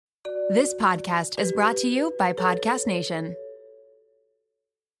This podcast is brought to you by Podcast Nation.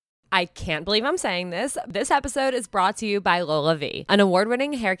 I can't believe I'm saying this. This episode is brought to you by LolaVie, an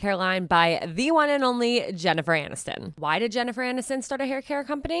award-winning hair care line by the one and only Jennifer Aniston. Why did Jennifer Aniston start a hair care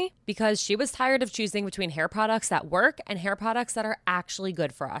company? Because she was tired of choosing between hair products that work and hair products that are actually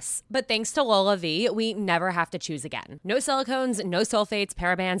good for us. But thanks to LolaVie, we never have to choose again. No silicones, no sulfates,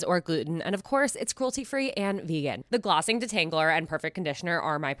 parabens, or gluten, and of course, it's cruelty-free and vegan. The Glossing Detangler and Perfect Conditioner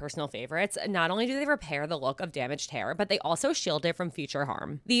are my personal favorites. Not only do they repair the look of damaged hair, but they also shield it from future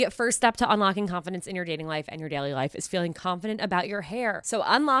harm. The first step to unlocking confidence in your dating life and your daily life is feeling confident about your hair. So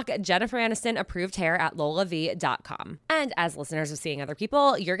unlock Jennifer Aniston approved hair at lolavie.com. And as listeners of Seeing Other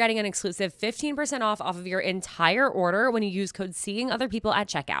People, you're getting an exclusive 15% off of your entire order when you use code Seeing Other People at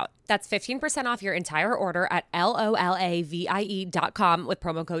checkout. That's 15% off your entire order at lolavie.com with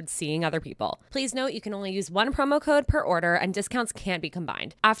promo code Seeing Other People. Please note you can only use one promo code per order and discounts can't be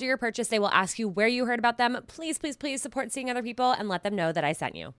combined. After your purchase, they will ask you where you heard about them. Please, please, please support Seeing Other People and let them know that I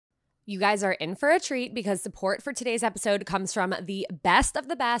sent you. You guys are in for a treat because support for today's episode comes from the best of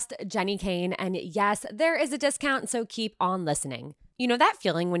the best, Jenni Kayne. And yes, there is a discount, so keep on listening. You know that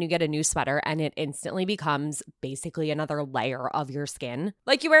feeling when you get a new sweater and it instantly becomes basically another layer of your skin?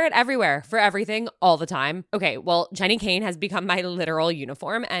 Like you wear it everywhere, for everything, all the time. Okay, well, Jenni Kayne has become my literal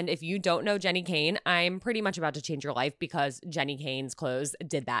uniform. And if you don't know Jenni Kayne, I'm pretty much about to change your life because Jenni Kayne's clothes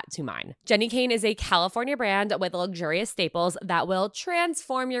did that to mine. Jenni Kayne is a California brand with luxurious staples that will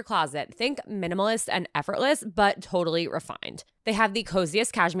transform your closet. Think minimalist and effortless, but totally refined. They have the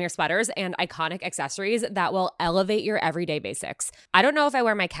coziest cashmere sweaters and iconic accessories that will elevate your everyday basics. I don't know if I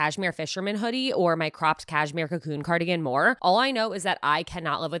wear my cashmere fisherman hoodie or my cropped cashmere cocoon cardigan more. All I know is that I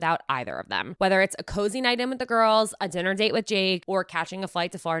cannot live without either of them. Whether it's a cozy night in with the girls, a dinner date with Jake, or catching a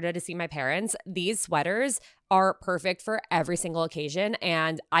flight to Florida to see my parents, these sweaters are perfect for every single occasion,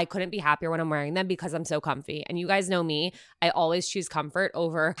 and I couldn't be happier when I'm wearing them because I'm so comfy. And you guys know me, I always choose comfort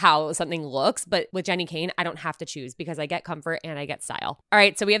over how something looks, but with Jenni Kayne, I don't have to choose because I get comfort and I get style. All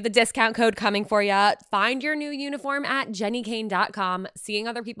right, so we have the discount code coming for you. Find your new uniform at jennikayne.com. Seeing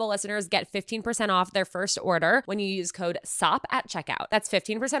Other People listeners get 15% off their first order when you use code SOP at checkout. That's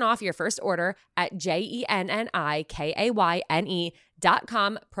 15% off your first order at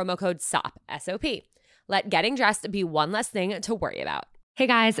jennikayne.com, promo code SOP, S-O-P. Let getting dressed be one less thing to worry about. Hey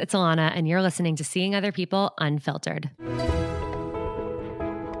guys, it's Alana, and you're listening to Seeing Other People Unfiltered.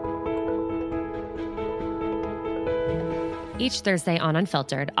 Each Thursday on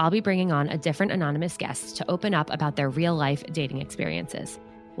Unfiltered, I'll be bringing on a different anonymous guest to open up about their real-life dating experiences.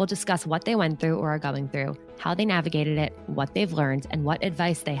 We'll discuss what they went through or are going through, how they navigated it, what they've learned, and what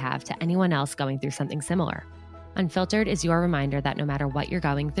advice they have to anyone else going through something similar. Unfiltered is your reminder that no matter what you're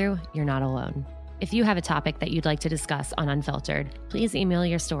going through, you're not alone. If you have a topic that you'd like to discuss on Unfiltered, please email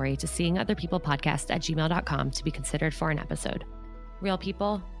your story to seeingotherpeoplepodcast@gmail.com to be considered for an episode. Real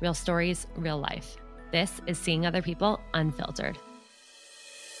people, real stories, real life. This is Seeing Other People Unfiltered.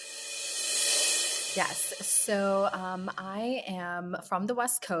 Yes. So I am from the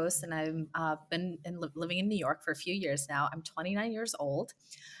West Coast, and I've been living in New York for a few years now. I'm 29 years old.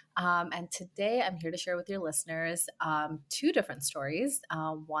 And today I'm here to share with your listeners two different stories.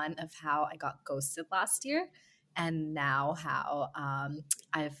 One of how I got ghosted last year, and now how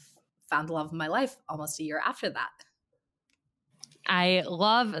I've found the love of my life almost a year after that. I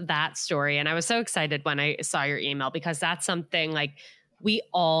love that story. And I was so excited when I saw your email because that's something like we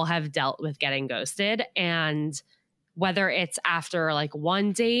all have dealt with getting ghosted. And whether it's after like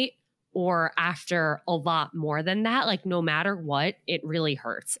one date or after a lot more than that, like no matter what, it really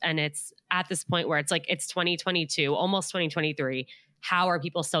hurts. And it's at this point where it's like, it's 2022, almost 2023. How are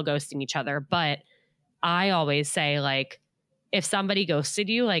people still ghosting each other? But I always say, like, if somebody ghosted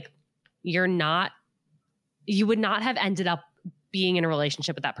you, like you would not have ended up being in a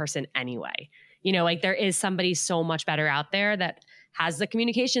relationship with that person anyway. You know, like there is somebody so much better out there that has the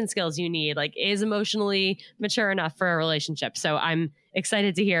communication skills you need, like is emotionally mature enough for a relationship. So I'm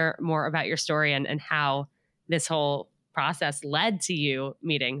excited to hear more about your story and how this whole process led to you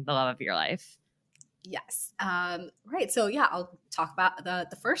meeting the love of your life. Yes. Right. So yeah, I'll talk about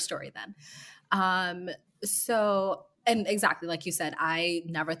the first story then. And exactly like you said, I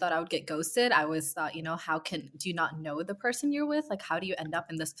never thought I would get ghosted. I always thought, do you not know the person you're with? Like, how do you end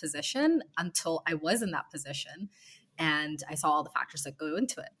up in this position? Until I was in that position and I saw all the factors that go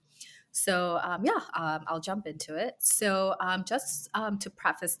into it. So I'll jump into it. So just to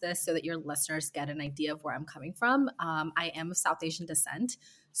preface this so that your listeners get an idea of where I'm coming from, I am of South Asian descent.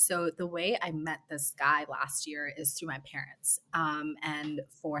 So the way I met this guy last year is through my parents. And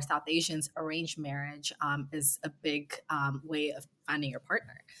for South Asians, arranged marriage is a big way of finding your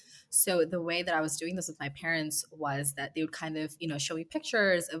partner. So the way that I was doing this with my parents was that they would kind of, show me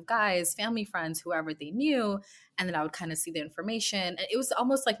pictures of guys, family friends, whoever they knew, and then I would kind of see the information. And it was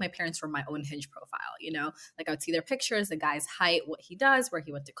almost like my parents were my own Hinge profile. Like I would see their pictures, the guy's height, what he does, where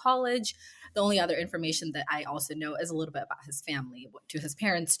he went to college. The only other information that I also know is a little bit about his family, what do his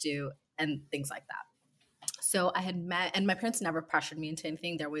parents do, and things like that. So I had met, and my parents never pressured me into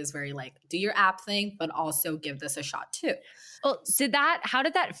anything. They're always very like, do your app thing, but also give this a shot too. Well, how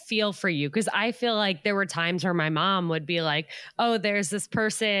did that feel for you? Because I feel like there were times where my mom would be like, oh, there's this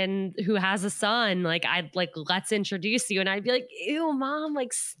person who has a son. Like, let's introduce you. And I'd be like, ew, mom,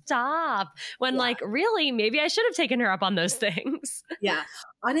 like, stop. When really, maybe I should have taken her up on those things. Yeah.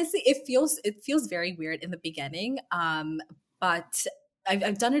 Honestly, it feels very weird in the beginning. But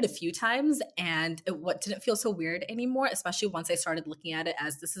I've done it a few times, and what didn't feel so weird anymore, especially once I started looking at it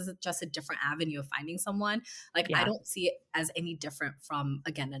as this is just a different avenue of finding someone. Like, I don't see it as any different from,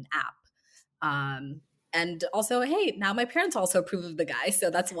 again, an app. And also, hey, now my parents also approve of the guy, so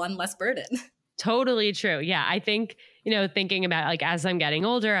that's one less burden. Totally true. Yeah. I think, thinking about like as I'm getting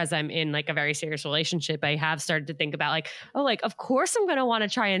older, as I'm in like a very serious relationship, I have started to think about like, oh, like, of course I'm going to want to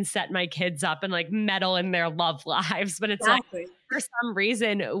try and set my kids up and like meddle in their love lives. But it's Exactly. like, for some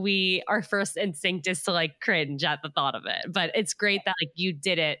reason, our first instinct is to like cringe at the thought of it. But it's great that like you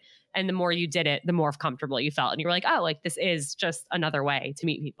did it. And the more you did it, the more comfortable you felt. And you were like, oh, like this is just another way to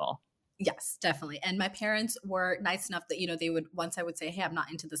meet people. Yes, definitely. And my parents were nice enough that, they would, once I would say, hey, I'm not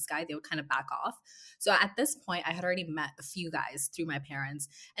into this guy, they would kind of back off. So at this point, I had already met a few guys through my parents,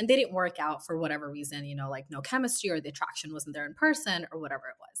 and they didn't work out for whatever reason, like no chemistry or the attraction wasn't there in person or whatever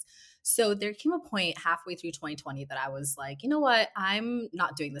it was. So there came a point halfway through 2020 that I was like, you know what? I'm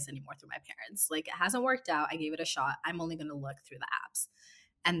not doing this anymore through my parents. Like, it hasn't worked out. I gave it a shot. I'm only going to look through the apps.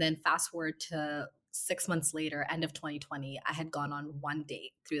 And then fast forward to 6 months later, end of 2020, I had gone on one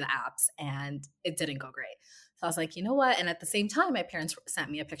date through the apps and it didn't go great. So I was like, you know what? And at the same time, my parents sent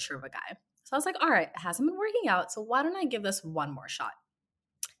me a picture of a guy. So I was like, all right, it hasn't been working out. So why don't I give this one more shot?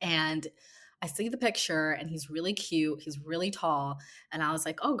 And I see the picture and he's really cute. He's really tall. And I was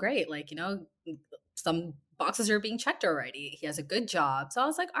like, oh, great. Like, some boxes are being checked already. He has a good job. So I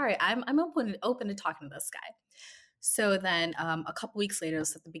was like, all right, I'm open to talking to this guy. So then a couple weeks later,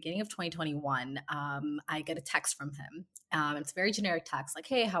 so at the beginning of 2021, I get a text from him. It's a very generic text like,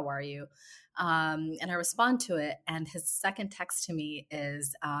 hey, how are you? And I respond to it. And his second text to me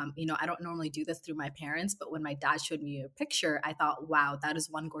is, I don't normally do this through my parents, but when my dad showed me a picture, I thought, wow, that is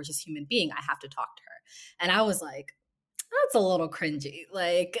one gorgeous human being. I have to talk to her. And I was like, that's a little cringy.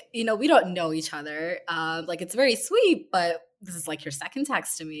 Like, we don't know each other. Like, it's very sweet, but this is like your second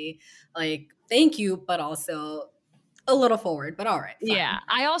text to me. Like, thank you, but also a little forward, but all right. Fine. Yeah.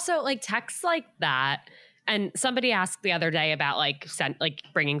 I also like texts like that. And somebody asked the other day about like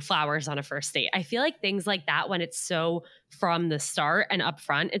bringing flowers on a first date. I feel like things like that, when it's so from the start and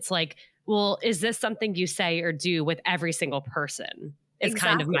upfront, it's like, well, is this something you say or do with every single person? Is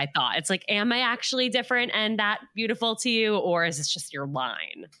kind of my thought. It's like, am I actually different and that beautiful to you? Or is this just your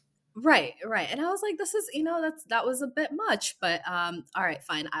line? Right. And I was like, this is, that was a bit much, but all right,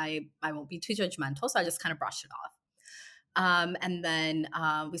 fine. I won't be too judgmental. So I just kind of brushed it off. And then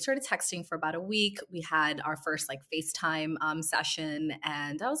we started texting for about a week. We had our first like FaceTime session,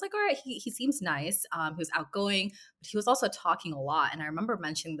 and I was like, all right, he seems nice. He was outgoing, but he was also talking a lot. And I remember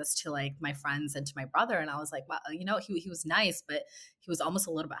mentioning this to like my friends and to my brother, and I was like, well, he was nice, but he was almost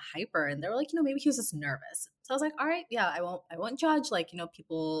a little bit hyper. And they were like, maybe he was just nervous. So I was like, all right, yeah, I won't judge. Like,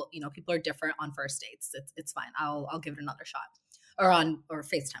 people are different on first dates. It's fine. I'll give it another shot, or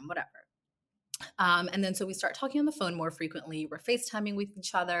FaceTime, whatever. And then so we start talking on the phone more frequently. We're FaceTiming with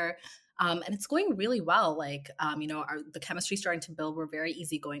each other. And it's going really well. Like, the chemistry starting to build. We're very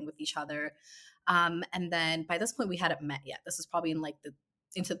easygoing with each other. And then by this point, we hadn't met yet. This was probably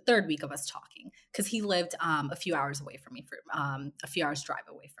into the third week of us talking, because he lived a few hours away from me, a few hours drive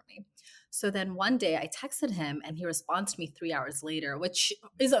away from me. So then one day I texted him and he responds to me 3 hours later, which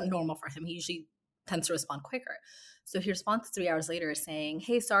isn't normal for him. He usually tends to respond quicker. So he responds 3 hours later saying,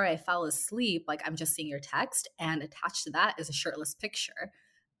 hey, sorry, I fell asleep. Like, I'm just seeing your text. And attached to that is a shirtless picture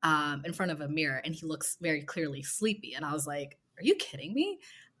in front of a mirror. And he looks very clearly sleepy. And I was like, are you kidding me?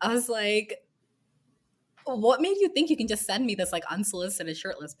 I was like, what made you think you can just send me this like unsolicited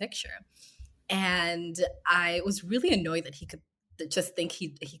shirtless picture? And I was really annoyed that he could just think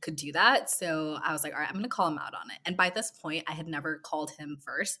he could do that. So I was like, all right, I'm going to call him out on it. And by this point, I had never called him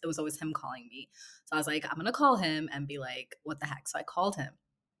first. It was always him calling me. So I was like, I'm going to call him and be like, what the heck? So I called him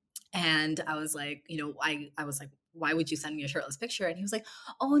And I was like, I was like, why would you send me a shirtless picture? And he was like,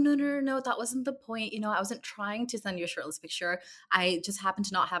 oh, no, that wasn't the point. I wasn't trying to send you a shirtless picture. I just happened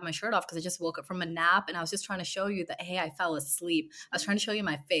to not have my shirt off because I just woke up from a nap and I was just trying to show you that, hey, I fell asleep. I was trying to show you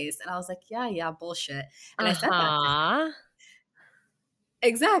my face. And I was like, yeah, bullshit. And I said that to him.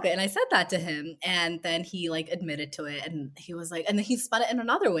 Exactly. And I said that to him. And then he like admitted to it. And he was like, and then he spun it in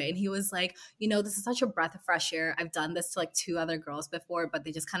another way. And he was like, this is such a breath of fresh air. I've done this to like 2 other girls before, but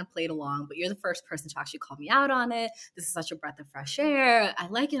they just kind of played along. But you're the first person to actually call me out on it. This is such a breath of fresh air. I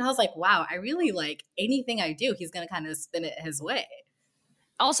like it. And I was like, wow, I really like anything I do, he's going to kind of spin it his way.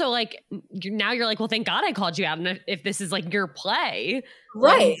 Also, like, now you're like, well, thank God I called you out. And if this is like your play.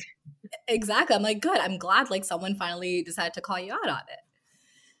 Right. Exactly. I'm like, good. I'm glad like someone finally decided to call you out on it.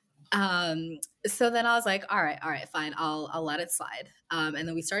 So then I was like, all right, fine. I'll let it slide. And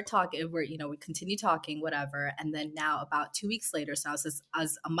then we start talking, we continue talking, whatever. And then now about 2 weeks later, so I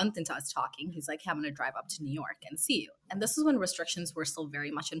was a month into us talking, he's like, hey, I'm going to drive up to New York and see you. And this is when restrictions were still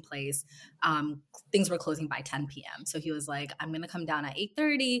very much in place. Things were closing by 10 p.m. So he was like, I'm going to come down at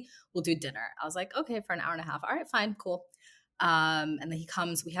 8:30. We'll do dinner. I was like, okay, for an hour and a half. All right, fine, cool. And then he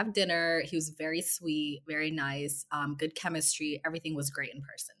comes, we have dinner. He was very sweet, very nice, good chemistry. Everything was great in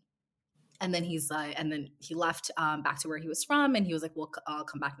person. And then he's like, and then he left back to where he was from. And he was like, well, I'll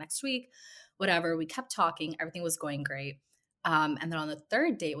come back next week, whatever. We kept talking. Everything was going great. And then on the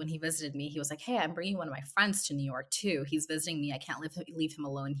 3rd date when he visited me, he was like, hey, I'm bringing one of my friends to New York too. He's visiting me. I can't leave him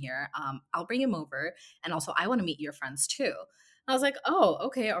alone here. I'll bring him over. And also I want to meet your friends too. I was like, oh,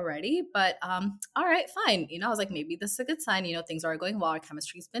 okay, already. But all right, fine. I was like, maybe this is a good sign. Things are going well. Our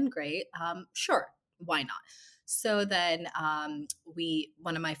chemistry's been great. Sure. Why not? So then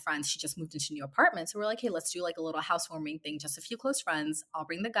one of my friends, she just moved into a new apartment. So we're like, hey, let's do like a little housewarming thing, just a few close friends. I'll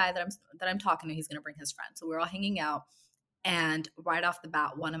bring the guy that I'm talking to. He's going to bring his friend. So we're all hanging out. And right off the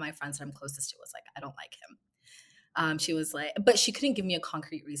bat, one of my friends that I'm closest to was like, I don't like him. She was like, but she couldn't give me a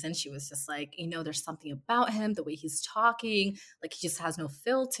concrete reason. She was just like, there's something about him, the way he's talking, like he just has no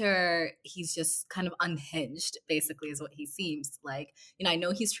filter. He's just kind of unhinged, basically, is what he seems like. I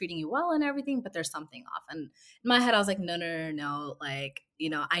know he's treating you well and everything, but there's something off. And in my head, I was like, no. Like,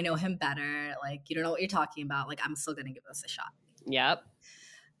 I know him better. Like, you don't know what you're talking about. Like, I'm still going to give this a shot. Yep.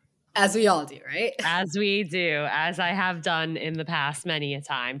 As we all do, right? As we do, as I have done in the past many a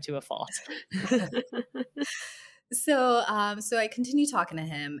time to a fault. So I continue talking to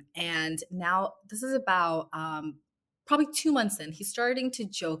him, and now this is about probably 2 months in. He's starting to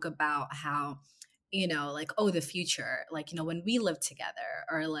joke about how, like, oh, the future, like, when we live together,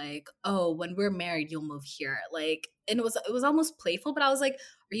 or like, oh, when we're married, you'll move here. Like, and it was almost playful, but I was like,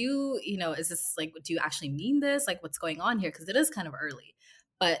 are you, is this like, do you actually mean this? Like, what's going on here? Because it is kind of early.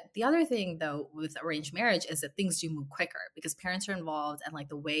 But the other thing, though, with arranged marriage is that things do move quicker because parents are involved. And like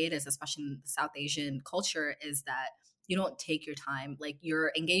the way it is, especially in the South Asian culture, is that you don't take your time. Like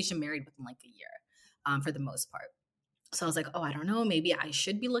you're engaged and married within like a year for the most part. So I was like, oh, I don't know, maybe I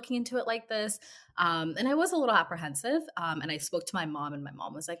should be looking into it like this. And I was a little apprehensive. And I spoke to my mom, and my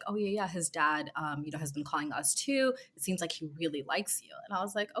mom was like, oh, yeah, his dad, has been calling us too. It seems like he really likes you. And I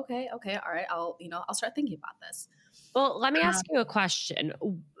was like, okay, all right. I'll start thinking about this. Well, let me ask you a question,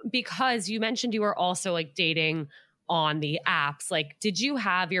 because you mentioned you were also like dating on the apps. Like, did you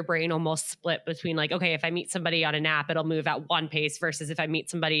have your brain almost split between like, okay, if I meet somebody on an app, it'll move at one pace versus if I meet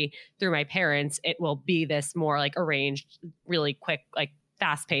somebody through my parents, it will be this more like arranged, really quick, like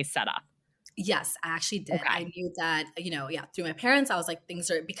fast paced setup? Yes, I actually did. Okay. I knew that, through my parents, I was like,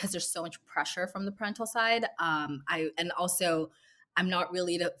 things are, because there's so much pressure from the parental side. I'm not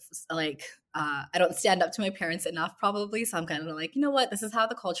really I don't stand up to my parents enough probably. So I'm kind of like, you know what, this is how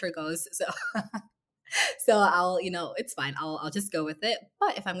the culture goes. So I'll, it's fine. I'll just go with it.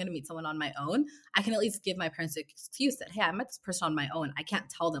 But if I'm going to meet someone on my own, I can at least give my parents an excuse that, hey, I met this person on my own. I can't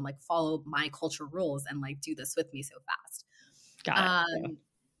tell them like follow my culture rules and like do this with me so fast. Got it.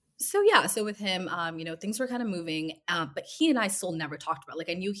 So with him, things were kind of moving, but he and I still never talked about, like,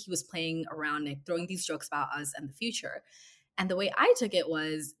 I knew he was playing around and throwing these jokes about us and the future. And the way I took it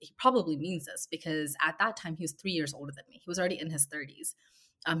was, he probably means this, because at that time he was 3 years older than me. He was already in his 30s.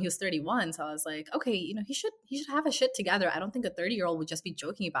 He was 31. So I was like, okay, he should have his shit together. I don't think a 30-year-old would just be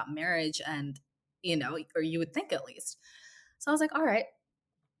joking about marriage and, or you would think at least. So I was like, all right.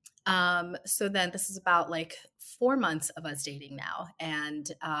 So then this is about like 4 months of us dating now.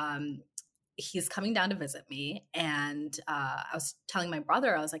 And he's coming down to visit me. And I was telling my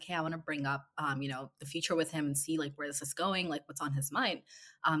brother, I was like, hey, I want to bring up, the future with him and see like where this is going, like what's on his mind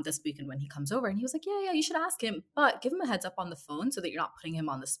this weekend when he comes over. And he was like, yeah, you should ask him, but give him a heads up on the phone so that you're not putting him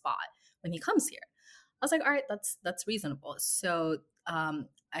on the spot when he comes here. I was like, all right, that's reasonable. So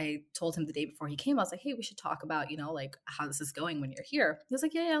I told him the day before he came, I was like, hey, we should talk about, like how this is going when you're here. He was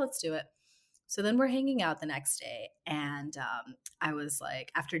like, yeah, let's do it. So then we're hanging out the next day. And I was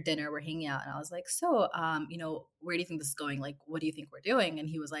like, after dinner, we're hanging out. And I was like, so, where do you think this is going? Like, what do you think we're doing? And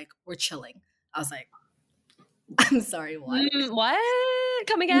he was like, we're chilling. I was like, I'm sorry, what? What?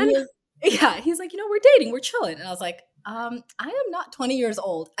 Come again? Yeah. He's like, we're dating, we're chilling. And I was like, I am not 20 years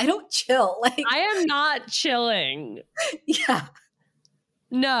old. I don't chill. Like, I am not chilling. Yeah.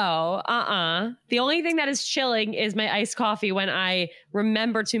 No, The only thing that is chilling is my iced coffee when I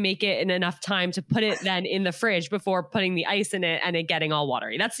remember to make it in enough time to put it then in the fridge before putting the ice in it and it getting all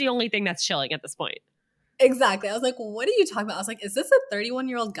watery. That's the only thing that's chilling at this point. Exactly. I was like, what are you talking about? I was like, is this a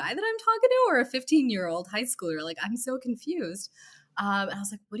 31-year-old guy that I'm talking to or a 15-year-old high schooler? Like, I'm so confused. And I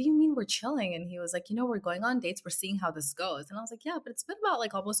was like, what do you mean we're chilling? And he was like, we're going on dates. We're seeing how this goes. And I was like, yeah, but it's been about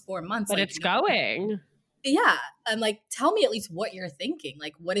like almost 4 months. But like, it's going. Yeah. And like, tell me at least what you're thinking.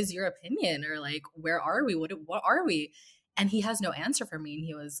 Like, what is your opinion? Or like, where are we? What are we? And he has no answer for me. And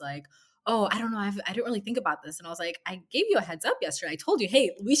he was like, oh, I don't know. I didn't really think about this. And I was like, I gave you a heads up yesterday. I told you,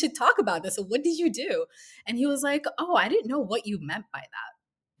 hey, we should talk about this. So what did you do? And he was like, oh, I didn't know what you meant by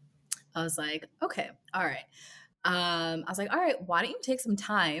that. I was like, okay, all right. I was like, all right, why don't you take some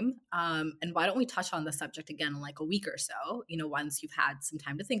time? And why don't we touch on the subject again in like a week or so, once you've had some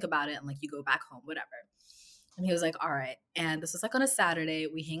time to think about it and like you go back home, whatever. And he was like, all right. And this was like on a Saturday.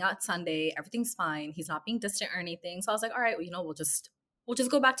 We hang out Sunday. Everything's fine. He's not being distant or anything. So I was like, all right, well, we'll just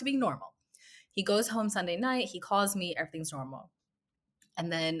go back to being normal. He goes home Sunday night. He calls me. Everything's normal.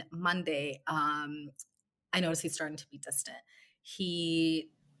 And then Monday, I noticed he's starting to be distant. He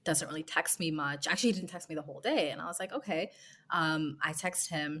doesn't really text me much. Actually, he didn't text me the whole day. And I was like, okay. I text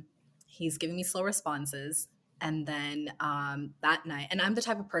him. He's giving me slow responses. And then that night, and I'm the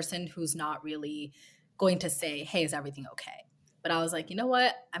type of person who's not really going to say, hey, is everything okay? But I was like, you know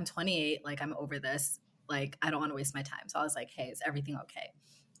what? I'm 28. Like, I'm over this. Like, I don't want to waste my time. So I was like, hey, is everything okay?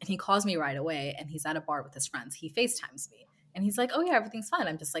 And he calls me right away and he's at a bar with his friends. He FaceTimes me and he's like, oh yeah, everything's fine.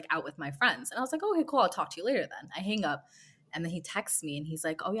 I'm just like out with my friends. And I was like, okay, cool. I'll talk to you later then. I hang up and then he texts me and he's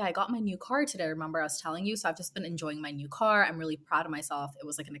like, oh yeah, I got my new car today. Remember I was telling you? So I've just been enjoying my new car. I'm really proud of myself. It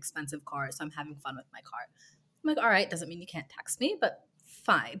was like an expensive car. So I'm having fun with my car. I'm like, all right, doesn't mean you can't text me, but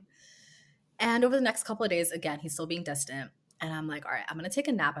fine. And over the next couple of days, again, he's still being distant. And I'm like, all right, I'm going to take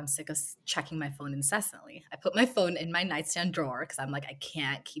a nap. I'm sick of checking my phone incessantly. I put my phone in my nightstand drawer because I'm like, I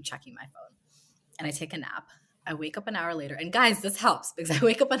can't keep checking my phone. And I take a nap. I wake up an hour later. And guys, this helps because I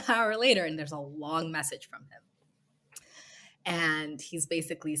wake up an hour later and there's a long message from him. And he's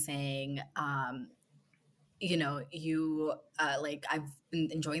basically saying, I've been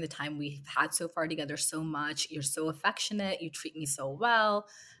enjoying the time we've had so far together so much. You're so affectionate. You treat me so well.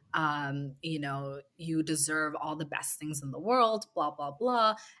 You deserve all the best things in the world, blah, blah,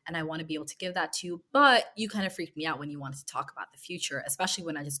 blah. And I want to be able to give that to you. But you kind of freaked me out when you wanted to talk about the future, especially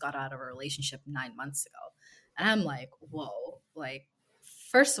when I just got out of a relationship 9 months ago. And I'm like, whoa, like,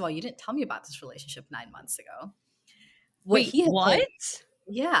 first of all, you didn't tell me about this relationship 9 months ago. What?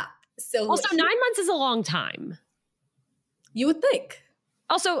 Yeah. So also 9 months is a long time. You would think.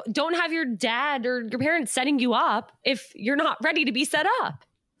 Also, don't have your dad or your parents setting you up if you're not ready to be set up.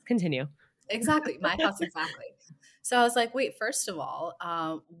 Continue. Exactly. My house, exactly. So I was like, wait, first of all,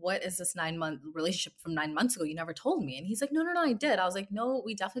 what is this 9-month relationship from 9 months ago? You never told me. And he's like, no, I did. I was like, no,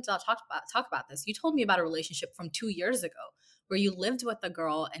 we definitely did not talk about this. You told me about a relationship from 2 years ago where you lived with a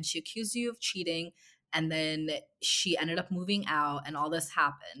girl and she accused you of cheating. And then she ended up moving out and all this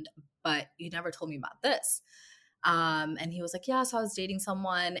happened. But you never told me about this. And he was like, yeah, so I was dating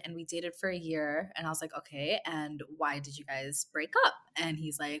someone and we dated for a year. And I was like, okay, and why did you guys break up? And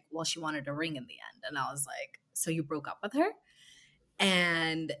he's like, well, she wanted a ring in the end. And I was like, so you broke up with her?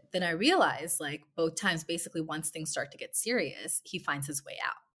 And then I realized like both times, basically once things start to get serious, he finds his way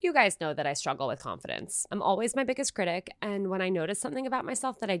out. You guys know that I struggle with confidence. I'm always my biggest critic, and when I notice something about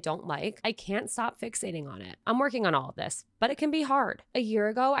myself that I don't like, I can't stop fixating on it. I'm working on all of this, but it can be hard. A year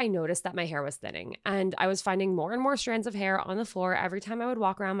ago, I noticed that my hair was thinning, and I was finding more and more strands of hair on the floor every time I would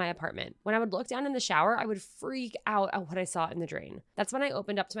walk around my apartment. When I would look down in the shower, I would freak out at what I saw in the drain. That's when I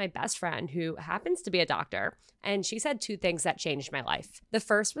opened up to my best friend, who happens to be a doctor, and she said 2 things that changed my life. The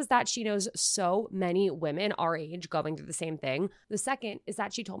first was that she knows so many women our age going through the same thing. The second is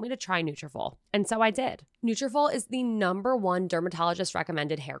that she told told me to try Nutrafol. And so I did. Nutrafol is the #1 dermatologist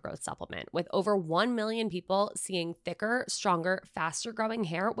recommended hair growth supplement, with over 1 million people seeing thicker, stronger, faster growing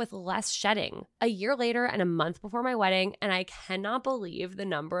hair with less shedding. A year later and a month before my wedding, and I cannot believe the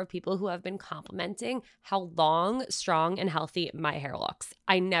number of people who have been complimenting how long, strong, and healthy my hair looks.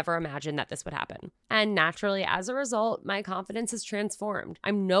 I never imagined that this would happen. And naturally, as a result, my confidence has transformed.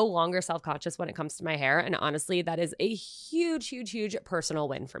 I'm no longer self-conscious when it comes to my hair, and honestly, that is a huge, huge, huge personal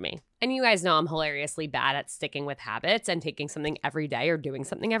win for me. And you guys know I'm hilariously bad at sticking with habits and taking something every day or doing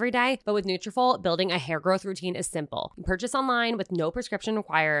something every day. But with Nutrafol, building a hair growth routine is simple. You purchase online with no prescription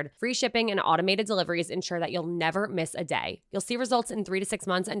required. Free shipping and automated deliveries ensure that you'll never miss a day. You'll see results in 3 to 6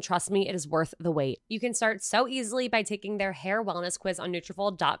 months, and trust me, it is worth the wait. You can start so easily by taking their hair wellness quiz on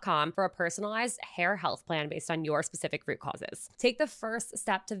Nutrafol.com for a personalized hair health plan based on your specific root causes. Take the first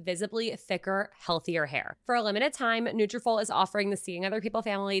step to visibly thicker, healthier hair. For a limited time, Nutrafol is offering the Seeing Other People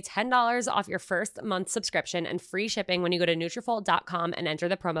family $10 off your first month subscription and free shipping when you go to Nutrafol.com and enter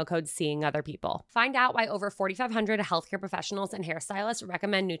the promo code Seeing Other People. Find out why over 4,500 healthcare professionals and hairstylists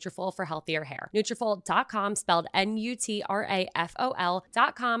recommend Nutrafol for healthier hair. Nutrafol.com, spelled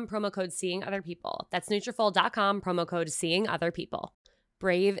Nutrafol.com, promo code Seeing Other People. That's Nutrafol.com, promo code Seeing Other People.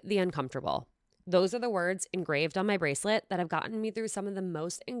 Brave the uncomfortable. Those are the words engraved on my bracelet that have gotten me through some of the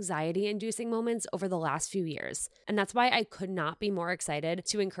most anxiety-inducing moments over the last few years. And that's why I could not be more excited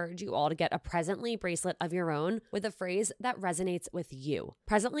to encourage you all to get a Presently bracelet of your own with a phrase that resonates with you.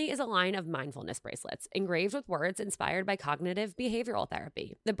 Presently is a line of mindfulness bracelets engraved with words inspired by cognitive behavioral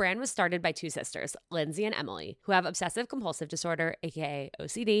therapy. The brand was started by two sisters, Lindsay and Emily, who have obsessive-compulsive disorder, aka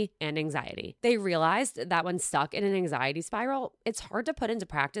OCD, and anxiety. They realized that when stuck in an anxiety spiral, it's hard to put into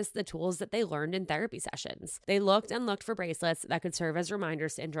practice the tools that they learned in therapy sessions. They looked and looked for bracelets that could serve as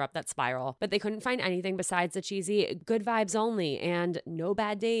reminders to interrupt that spiral, but they couldn't find anything besides the cheesy good vibes only and no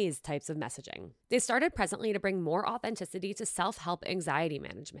bad days types of messaging. They started Presently to bring more authenticity to self-help anxiety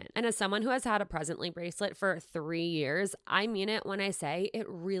management. And as someone who has had a Presently bracelet for 3 years, I mean it when I say it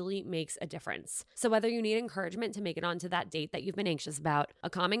really makes a difference. So whether you need encouragement to make it onto that date that you've been anxious about, a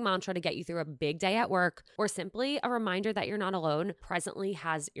calming mantra to get you through a big day at work, or simply a reminder that you're not alone, Presently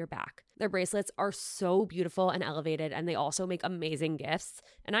has your back. Their bracelets are so beautiful and elevated, and they also make amazing gifts.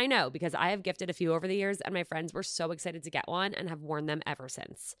 And I know because I have gifted a few over the years, and my friends were so excited to get one and have worn them ever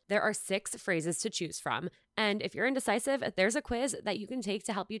since. There are 6 phrases to choose from, and if you're indecisive, there's a quiz that you can take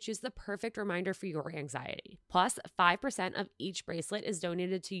to help you choose the perfect reminder for your anxiety. Plus, 5% of each bracelet is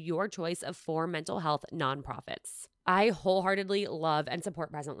donated to your choice of 4 mental health nonprofits. I wholeheartedly love and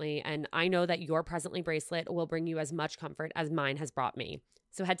support Presently, and I know that your Presently bracelet will bring you as much comfort as mine has brought me.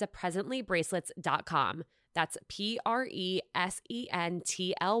 So head to presentlybracelets.com. That's PRESENTLY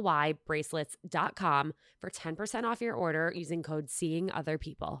bracelets.com for 10% off your order using code Seeing Other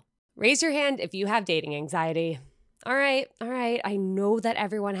People. Raise your hand if you have dating anxiety. All right. I know that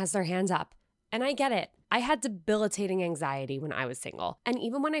everyone has their hands up, and I get it. I had debilitating anxiety when I was single. And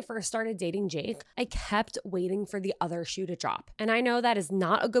even when I first started dating Jake, I kept waiting for the other shoe to drop. And I know that is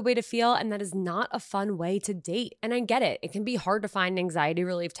not a good way to feel, and that is not a fun way to date. And I get it. It can be hard to find an anxiety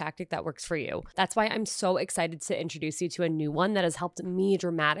relief tactic that works for you. That's why I'm so excited to introduce you to a new one that has helped me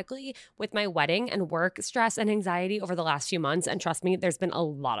dramatically with my wedding and work stress and anxiety over the last few months. And trust me, there's been a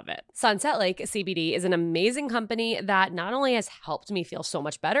lot of it. Sunset Lake CBD is an amazing company that not only has helped me feel so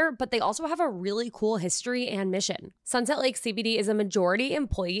much better, but they also have a really cool history and mission. Sunset Lake CBD is a majority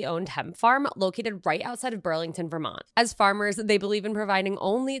employee-owned hemp farm located right outside of Burlington, Vermont. As farmers, they believe in providing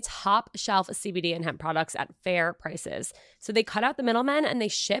only top-shelf CBD and hemp products at fair prices. So they cut out the middlemen and they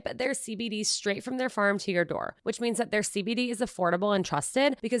ship their CBD straight from their farm to your door, which means that their CBD is affordable and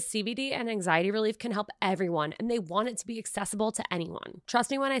trusted because CBD and anxiety relief can help everyone, and they want it to be accessible to anyone. Trust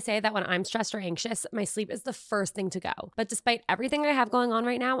me when I say that when I'm stressed or anxious, my sleep is the first thing to go. But despite everything I have going on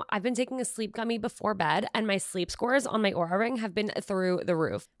right now, I've been taking a sleep gummy before bed, and my sleep scores on my Oura Ring have been through the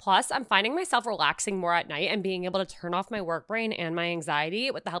roof. Plus, I'm finding myself relaxing more at night and being able to turn off my work brain and my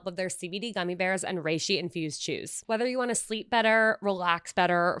anxiety with the help of their CBD gummy bears and reishi infused chews. Whether you want to sleep better, relax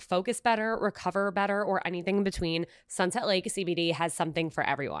better, focus better, recover better, or anything in between, Sunset Lake CBD has something for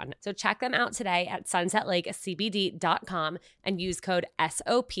everyone. So check them out today at sunsetlakecbd.com and use code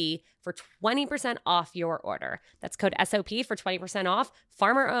SOP for 20% off your order. That's code SOP for 20% off.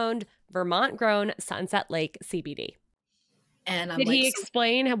 Farmer-owned, Vermont-grown Sunset Lake CBD. And did he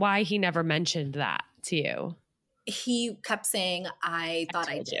explain why he never mentioned that to you? He kept saying, I thought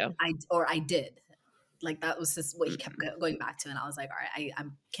I did. I did. Like, that was just what he kept going back to. And I was like, all right, I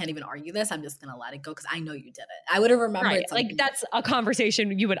can't even argue this. I'm just going to let it go because I know you did it. I would have remembered. Right. Like, that's a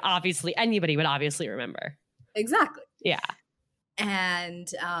conversation anybody would obviously remember. Exactly. Yeah. And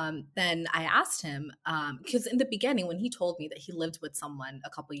then I asked him, because in the beginning, when he told me that he lived with someone a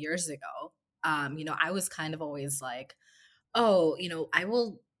couple years ago, I was kind of always like, oh, I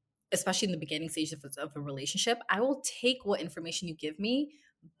will, especially in the beginning stages of a relationship, I will take what information you give me,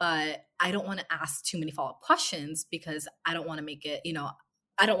 but I don't want to ask too many follow-up questions because I don't want to make it,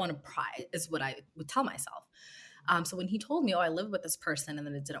 I don't want to pry, is what I would tell myself. So when he told me, oh, I lived with this person and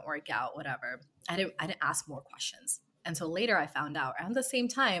then it didn't work out, whatever, I didn't ask more questions. And so later I found out around the same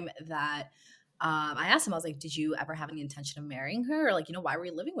time that I asked him, I was like, did you ever have any intention of marrying her? Or like, why were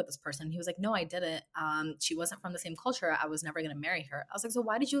you living with this person? And he was like, no, I didn't. She wasn't from the same culture. I was never going to marry her. I was like, so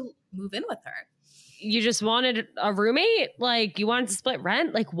why did you move in with her? You just wanted a roommate? Like you wanted to split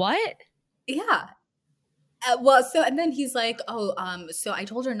rent? Like what? Yeah. And then he's like, oh, so I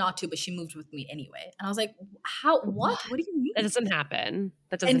told her not to, but she moved with me anyway. And I was like, how, what do you mean? That doesn't happen.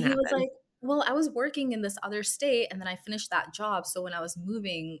 And he was like, well, I was working in this other state and then I finished that job. So when I was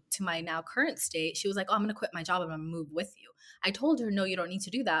moving to my now current state, she was like, oh, I'm going to quit my job and I'm going to move with you. I told her, no, you don't need to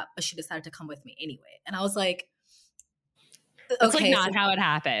do that. But she decided to come with me anyway. And I was like, it's like not how it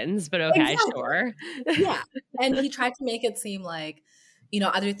happens, but okay, exactly. Sure. Yeah. And he tried to make it seem like,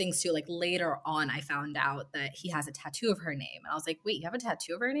 other things too. Like later on, I found out that he has a tattoo of her name. And I was like, wait, you have a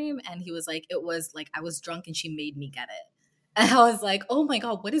tattoo of her name? And he was like, it was like, I was drunk and she made me get it. And I was like, oh my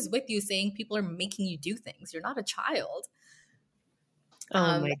God, what is with you saying people are making you do things? You're not a child.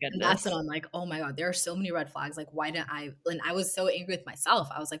 Oh my goodness. And that's when I'm like, oh my God, there are so many red flags. Like, why didn't I? And I was so angry with myself.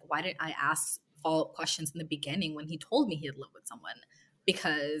 I was like, why didn't I ask follow-up questions in the beginning when he told me he had lived with someone?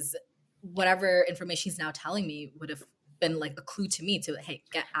 Because whatever information he's now telling me would have been like a clue to me to, hey,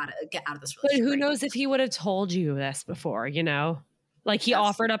 get out of this relationship. But who knows if he would have told you this before, Like he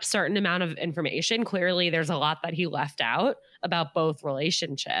offered up certain amount of information. Clearly there's a lot that he left out about both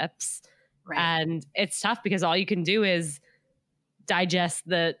relationships. Right. And it's tough because all you can do is digest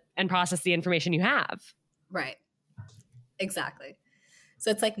and process the information you have. Right. Exactly.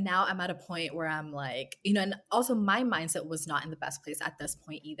 So it's like now I'm at a point where I'm like, and also my mindset was not in the best place at this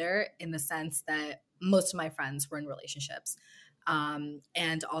point either, in the sense that most of my friends were in relationships.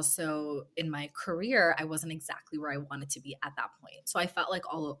 And also in my career, I wasn't exactly where I wanted to be at that point. So I felt like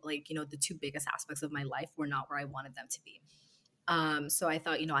the two biggest aspects of my life were not where I wanted them to be. So I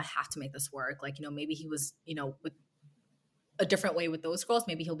thought, I have to make this work. Like, maybe he was, with a different way with those girls,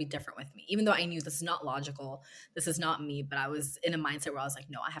 maybe he'll be different with me, even though I knew this is not logical. This is not me, but I was in a mindset where I was like,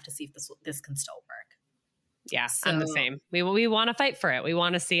 no, I have to see if this can still work. Yeah, I'm the same. We want to fight for it. We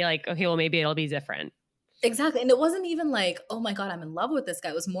want to see like, okay, well, maybe it'll be different. Exactly. And it wasn't even like, oh my God, I'm in love with this guy.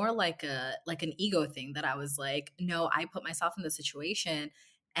 It was more like an ego thing that I was like, no, I put myself in this situation.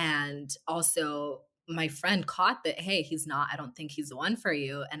 And also my friend caught that, hey, I don't think he's the one for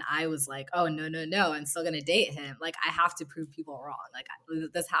you. And I was like, oh, no, I'm still going to date him. Like I have to prove people wrong. Like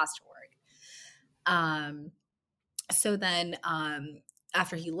this has to work. So then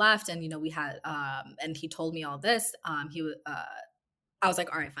after he left and, we had, and he told me all this, I was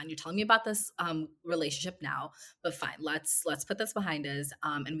like, all right, fine. You're telling me about this relationship now, but fine, let's put this behind us.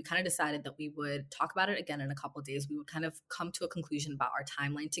 And we kind of decided that we would talk about it again in a couple of days. We would kind of come to a conclusion about our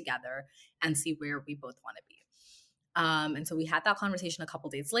timeline together and see where we both want to be. And so we had that conversation a couple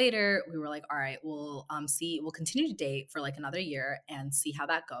of days later. We were like, all right, we'll continue to date for like another year and see how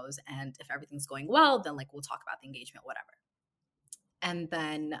that goes. And if everything's going well, then like we'll talk about the engagement, whatever. And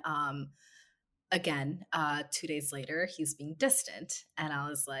then again, 2 days later, he's being distant. And I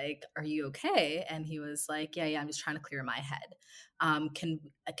was like, are you okay? And he was like, yeah, I'm just trying to clear my head. Can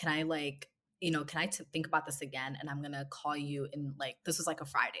I think about this again? And I'm going to call you in like, this was like a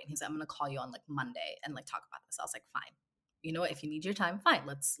Friday. And he's like, I'm going to call you on like Monday and like talk about this. I was like, fine. You know what? If you need your time, fine.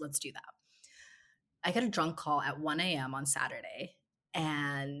 Let's do that. I get a drunk call at 1 a.m. on Saturday.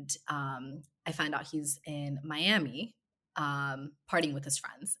 And I find out he's in Miami partying with his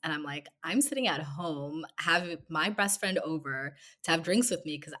friends. And I'm like, I'm sitting at home, have my best friend over to have drinks with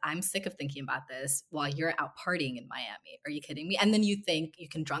me because I'm sick of thinking about this while you're out partying in Miami. Are you kidding me? And then you think you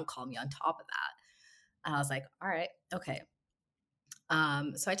can drunk call me on top of that. And I was like, all right, okay.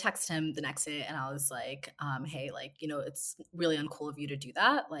 So I texted him the next day and I was like, hey, like, it's really uncool of you to do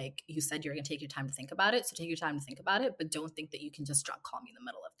that. Like you said, you're going to take your time to think about it. So take your time to think about it, but don't think that you can just drunk call me in the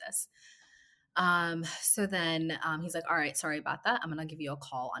middle of this. So then he's like, all right, sorry about that. I'm going to give you a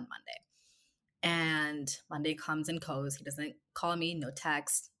call on Monday. And Monday comes and goes. He doesn't call me, no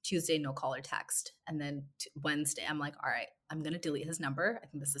text. Tuesday, no call or text. And then Wednesday, I'm like, all right, I'm going to delete his number. I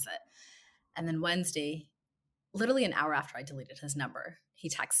think this is it. And then Wednesday, literally an hour after I deleted his number, he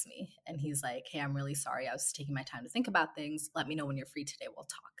texts me and he's like, hey, I'm really sorry. I was taking my time to think about things. Let me know when you're free today. We'll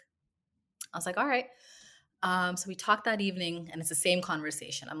talk. I was like, all right. So we talked that evening, and it's the same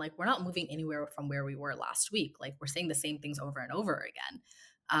conversation. I'm like, we're not moving anywhere from where we were last week. Like, we're saying the same things over and over again.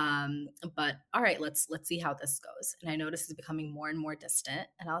 But all right, let's see how this goes. And I noticed he's becoming more and more distant.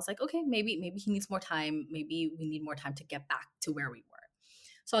 And I was like, okay, maybe he needs more time. Maybe we need more time to get back to where we were.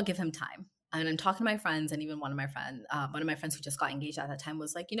 So I'll give him time. And I'm talking to my friends, and even one of my friends who just got engaged at that time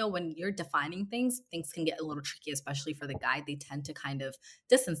was like, when you're defining things can get a little tricky, especially for the guy. They tend to kind of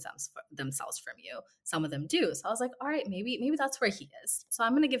distance themselves from you. Some of them do. So I was like, all right, maybe that's where he is. So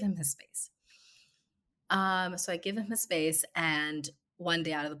I'm going to give him his space. So I give him his space, and one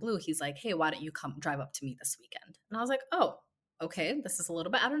day out of the blue, he's like, hey, why don't you come drive up to me this weekend? And I was like, oh, okay, this is a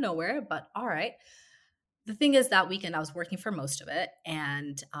little bit out of nowhere, but all right. The thing is, that weekend I was working for most of it,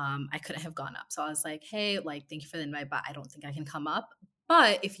 and I couldn't have gone up. So I was like, hey, like, thank you for the invite, but I don't think I can come up.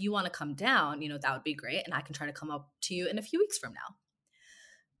 But if you want to come down, that would be great. And I can try to come up to you in a few weeks from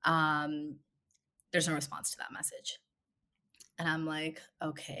now. There's no response to that message. And I'm like,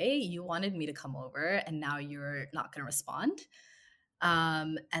 okay, you wanted me to come over, and now you're not going to respond.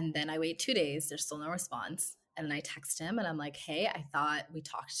 And then I wait 2 days. There's still no response. And then I text him, and I'm like, hey, I thought we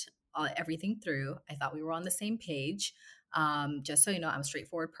talked everything through. I thought we were on the same page. Just so you know, I'm a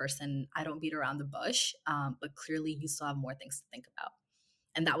straightforward person. I don't beat around the bush. But clearly you still have more things to think about.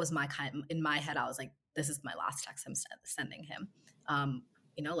 And that was in my head, I was like, this is my last text I'm sending him.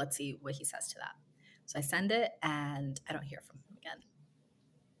 Let's see what he says to that. So I send it, and I don't hear from him again.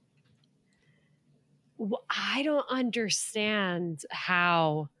 Well, I don't understand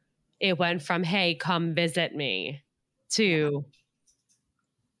how it went from, hey, come visit me, to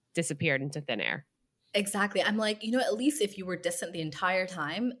disappeared into thin air. Exactly. I'm like, at least if you were distant the entire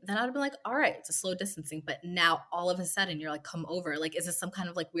time, then I'd have been like, all right, it's a slow distancing. But now all of a sudden you're like, come over. Like, is this some kind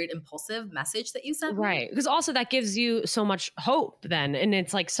of like weird impulsive message that you sent me? Right. Because also that gives you so much hope then. And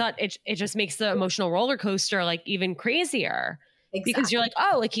it's like, it just makes the emotional roller coaster like even crazier. Exactly. Because you're like,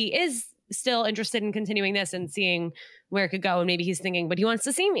 oh, like he is still interested in continuing this and seeing where it could go. And maybe he's thinking, but he wants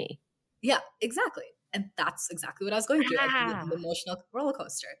to see me. Yeah, exactly. And that's exactly what I was going through, like the emotional roller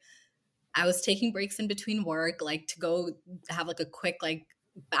coaster. I was taking breaks in between work, like to go have like a quick like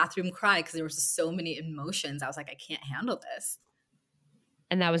bathroom cry because there was just so many emotions. I was like, I can't handle this.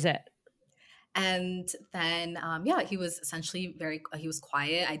 And that was it. And then, he was essentially he was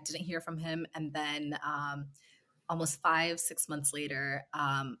quiet. I didn't hear from him. And then almost 5-6 months later,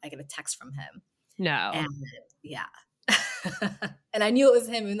 I get a text from him. No. And yeah. And I knew it was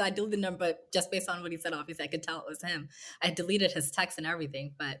him, and I deleted the number, but just based on what he said, obviously I could tell it was him. I deleted his text and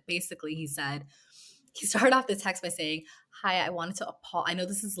everything, but basically he started off the text by saying, hi, I know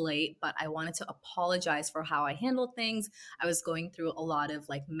this is late, but I wanted to apologize for how I handled things. I was going through a lot of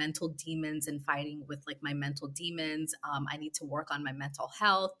like mental demons and fighting with like my mental demons. I need to work on my mental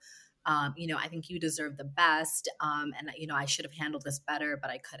health. I think you deserve the best. And I should have handled this better,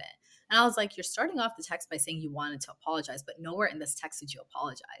 but I couldn't. And I was like, you're starting off the text by saying you wanted to apologize, but nowhere in this text did you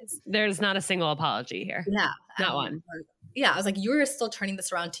apologize. There's not a single apology here. Yeah. Not one. Yeah. I was like, you're still turning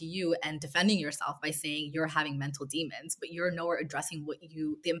this around to you and defending yourself by saying you're having mental demons, but you're nowhere addressing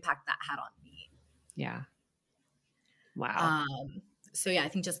the impact that had on me. Yeah. Wow. So yeah, I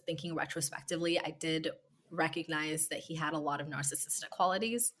think just thinking retrospectively, I did recognize that he had a lot of narcissistic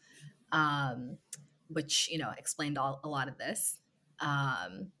qualities, which, explained a lot of this.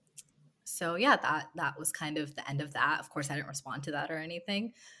 So yeah, that was kind of the end of that. Of course, I didn't respond to that or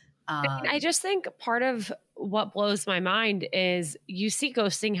anything. I just think part of what blows my mind is you see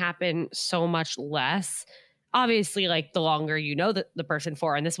ghosting happen so much less. Obviously, like the longer you know the person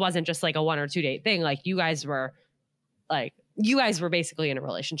for, and this wasn't just like a 1 or 2 date thing. Like you guys were basically in a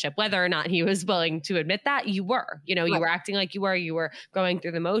relationship, whether or not he was willing to admit that. You were, you were acting like you were going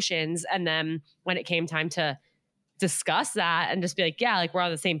through the motions. And then when it came time to discuss that and just be like, yeah, like we're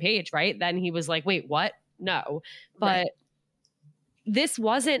on the same page, right? Then he was like, wait, what? No. But this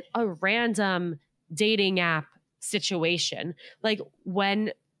wasn't a random dating app situation. Like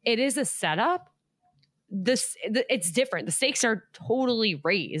when it is a setup, it's different. The stakes are totally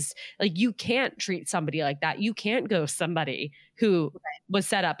raised. Like you can't treat somebody like that. You can't ghost somebody who was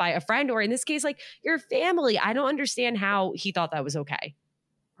set up by a friend, or in this case, like your family. I don't understand how he thought that was okay.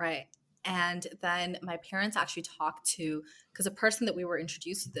 Right. And then my parents actually talked to, because the person that we were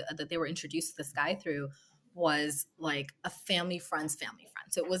introduced to, that they were introduced to this guy through was like a family friend's family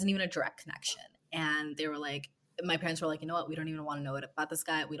friend. So it wasn't even a direct connection. And they were like, my parents were like, you know what? We don't even want to know about this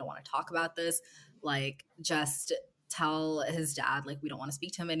guy. We don't want to talk about this. Like, just tell his dad, like, we don't want to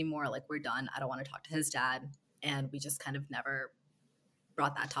speak to him anymore. Like, we're done. I don't want to talk to his dad. And we just kind of never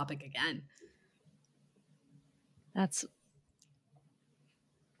brought that topic again. That's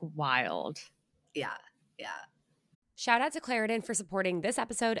wild. Yeah. Yeah. Shout out to Claritin for supporting this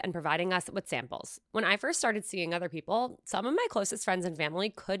episode and providing us with samples. When I first started seeing other people, some of my closest friends and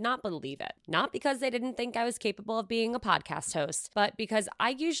family could not believe it. Not because they didn't think I was capable of being a podcast host, but because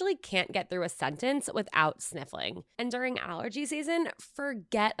I usually can't get through a sentence without sniffling. And during allergy season,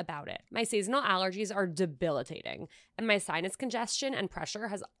 forget about it. My seasonal allergies are debilitating, and my sinus congestion and pressure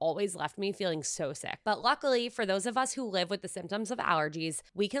has always left me feeling so sick. But luckily, for those of us who live with the symptoms of allergies,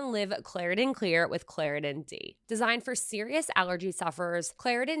 we can live Claritin Clear with Claritin D. Designed for serious allergy sufferers,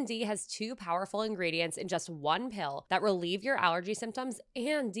 Claritin D has 2 powerful ingredients in just one pill that relieve your allergy symptoms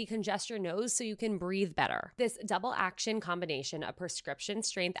and decongest your nose so you can breathe better. This double action combination of prescription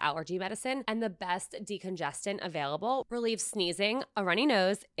strength allergy medicine and the best decongestant available relieves sneezing, a runny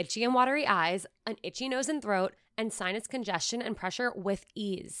nose, itchy and watery eyes, an itchy nose and throat, and sinus congestion and pressure with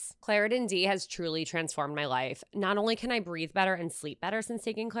ease. Claritin D has truly transformed my life. Not only can I breathe better and sleep better since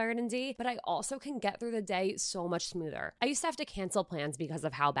taking Claritin D, but I also can get through the day so much smoother. I used to have to cancel plans because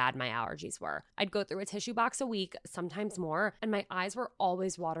of how bad my allergies were. I'd go through a tissue box a week, sometimes more, and my eyes were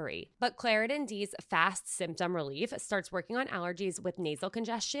always watery. But Claritin D's fast symptom relief starts working on allergies with nasal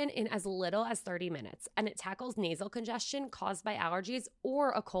congestion in as little as 30 minutes, and it tackles nasal congestion caused by allergies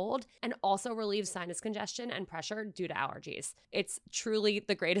or a cold, and also relieves sinus congestion and pressure due to allergies. It's truly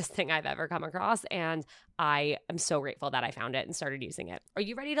the greatest thing I've ever come across, and I am so grateful that I found it and started using it. Are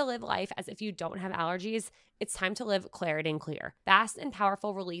you ready to live life as if you don't have allergies? It's time to live Claritin Clear. Fast and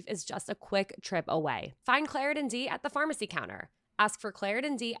powerful relief is just a quick trip away. Find Claritin D at the pharmacy counter. Ask for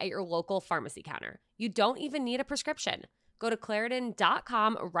Claritin D at your local pharmacy counter. You don't even need a prescription. Go to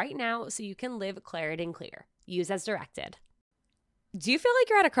Claritin.com right now so you can live Claritin Clear. Use as directed. Do you feel like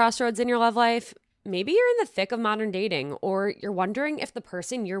you're at a crossroads in your love life? Maybe you're in the thick of modern dating, or you're wondering if the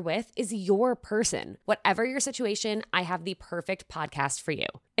person you're with is your person. Whatever your situation, I have the perfect podcast for you.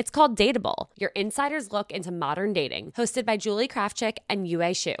 It's called Dateable, your insider's look into modern dating, hosted by Julie Krafchick and Yue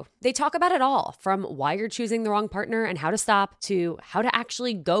Xu. They talk about it all, from why you're choosing the wrong partner and how to stop, to how to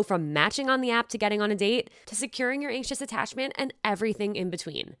actually go from matching on the app to getting on a date, to securing your anxious attachment and everything in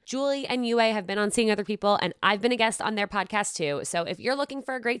between. Julie and Yue have been on Seeing Other People, and I've been a guest on their podcast too. So if you're looking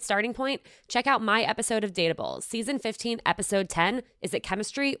for a great starting point, check out my episode of Dateable, season 15, episode 10, Is It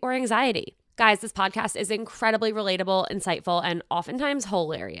Chemistry or Anxiety? Guys, this podcast is incredibly relatable, insightful, and oftentimes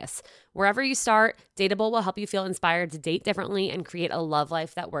hilarious. Wherever you start, Dateable will help you feel inspired to date differently and create a love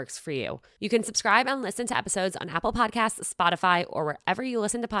life that works for you. You can subscribe and listen to episodes on Apple Podcasts, Spotify, or wherever you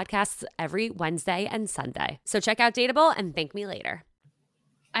listen to podcasts every Wednesday and Sunday. So check out Dateable and thank me later.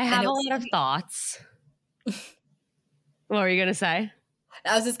 I have a lot of thoughts. What were you going to say?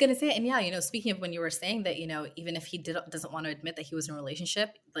 I was just going to say, and yeah, speaking of when you were saying that, even if he doesn't want to admit that he was in a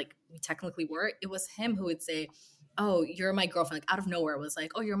relationship, like we technically were, it was him who would say, oh, you're my girlfriend. Like out of nowhere, it was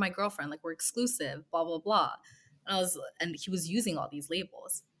like, oh, you're my girlfriend. Like we're exclusive, blah, blah, blah. And he was using all these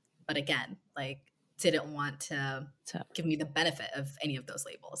labels. But again, like didn't want to give me the benefit of any of those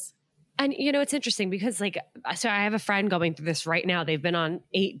labels. And, it's interesting because so I have a friend going through this right now. They've been on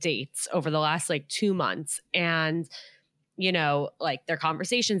 8 dates over the last 2 months. And their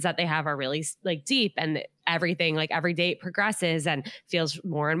conversations that they have are really deep, and everything, every date progresses and feels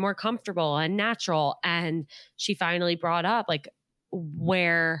more and more comfortable and natural. And she finally brought up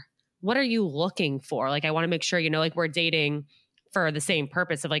what are you looking for? I want to make sure, we're dating for the same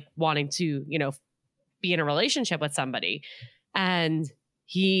purpose of wanting to, be in a relationship with somebody. And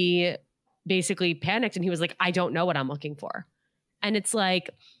he basically panicked and he was like, I don't know what I'm looking for. And it's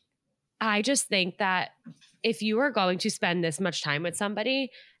I just think that if you are going to spend this much time with somebody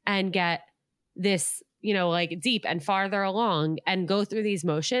and get this, deep and farther along and go through these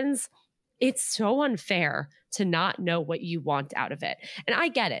motions, it's so unfair to not know what you want out of it. And I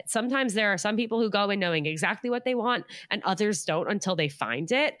get it. Sometimes there are some people who go in knowing exactly what they want and others don't until they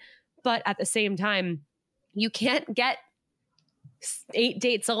find it. But at the same time, you can't get 8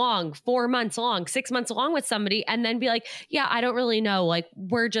 dates along, 4 months along, 6 months along with somebody and then be like, yeah, I don't really know.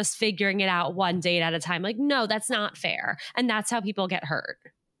 We're just figuring it out one date at a time. No, that's not fair. And that's how people get hurt.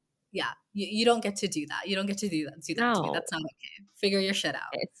 Yeah. You don't get to do that. You don't get to do that No. to me. That's not okay. Figure your shit out.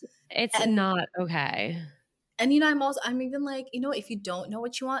 It's not okay. And, I'm even if you don't know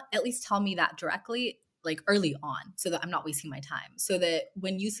what you want, at least tell me that directly, early on, so that I'm not wasting my time. So that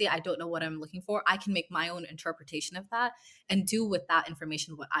when you say, I don't know what I'm looking for, I can make my own interpretation of that and do with that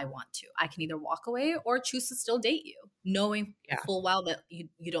information what I want to. I can either walk away or choose to still date you, knowing full well that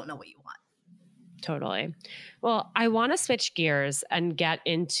you don't know what you want. Totally. Well, I want to switch gears and get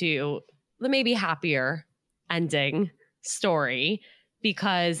into the maybe happier ending story,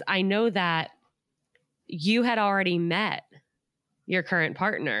 because I know that you had already met your current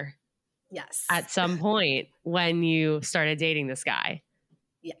partner Yes. at some point when you started dating this guy.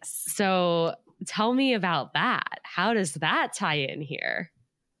 Yes. So tell me about that. How does that tie in here?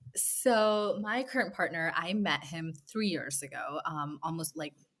 So my current partner, I met him 3 years ago, almost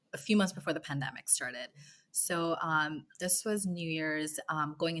like a few months before the pandemic started. So this was New Year's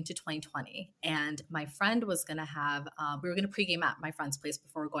going into 2020. And my friend was going to have, we were going to pregame at my friend's place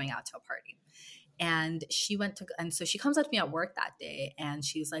before going out to a party. And so she comes up to me at work that day and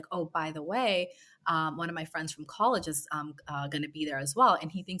she's like, oh, by the way, one of my friends from college is going to be there as well.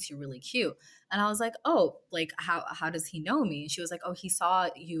 And he thinks you're really cute. And I was like, oh, like, how does he know me? And she was like, oh, he saw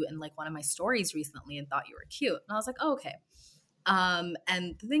you in like one of my stories recently and thought you were cute. And I was like, oh, okay. And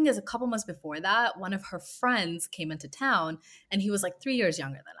the thing is, a couple months before that, one of her friends came into town and he was like 3 years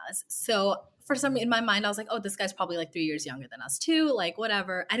younger than us. So for some reason in my mind, I was like, oh, this guy's probably like 3 years younger than us too. Like,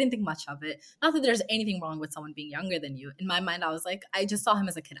 whatever. I didn't think much of it. Not that there's anything wrong with someone being younger than you. In my mind, I was like, I just saw him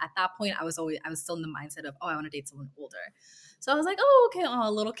as a kid. At that point, I was still in the mindset of, oh, I want to date someone older. So I was like, oh, okay. Oh,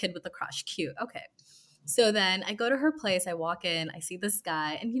 a little kid with a crush. Cute. Okay. So then I go to her place, I walk in, I see this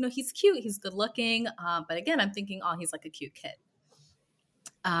guy and, he's cute. He's good looking. But again, I'm thinking, oh, he's like a cute kid.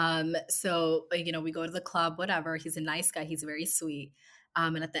 So, we go to the club, whatever. He's a nice guy. He's very sweet.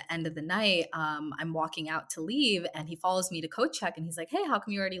 And at the end of the night, I'm walking out to leave and he follows me to coat check and he's like, hey, how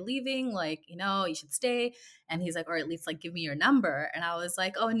come you're already leaving? Like, you should stay. And he's like, or at least like, give me your number. And I was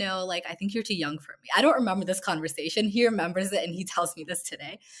like, oh no, like, I think you're too young for me. I don't remember this conversation. He remembers it and he tells me this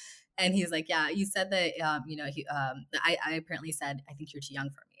today. And he's like, yeah, you said that, I apparently said, I think you're too young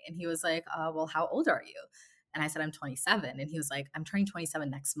for me. And he was like, well, how old are you? And I said, I'm 27. And he was like, I'm turning 27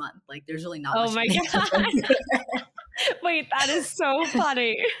 next month. Like, there's really not much. Oh my God. Wait, that is so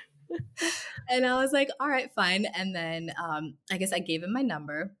funny. And I was like, all right, fine. And then I guess I gave him my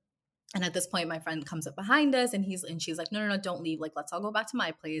number. And at this point, my friend comes up behind us and she's like, no, don't leave. Like, let's all go back to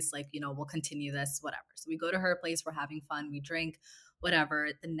my place. Like, we'll continue this, whatever. So we go to her place. We're having fun. We drink, whatever.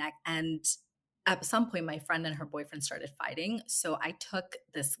 And at some point, my friend and her boyfriend started fighting. So I took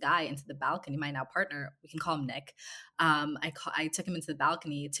this guy into the balcony, my now partner, we can call him Nick. I took him into the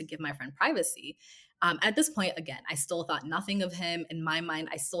balcony to give my friend privacy. At this point, again, I still thought nothing of him. In my mind,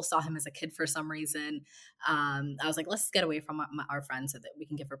 I still saw him as a kid for some reason. I was like, let's get away from our friend so that we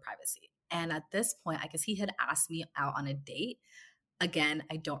can give her privacy. And at this point, I guess he had asked me out on a date. Again,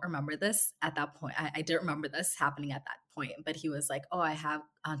 I don't remember this at that point. I didn't remember this happening at that point, but he was like, oh, I have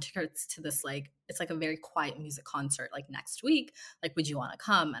tickets to this, like, it's like a very quiet music concert, like next week. Like, would you want to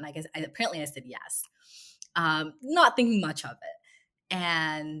come? And I guess apparently I said yes, not thinking much of it.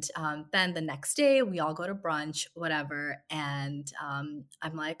 And then the next day we all go to brunch, whatever. And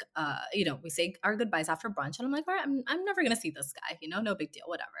I'm like, we say our goodbyes after brunch. And I'm like, all right, I'm never going to see this guy, no big deal,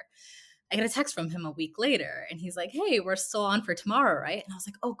 whatever. I get a text from him a week later and he's like, hey, we're still on for tomorrow, right? And I was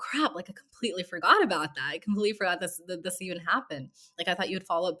like, oh crap, like I completely forgot about that. I completely forgot this even happened. Like I thought you would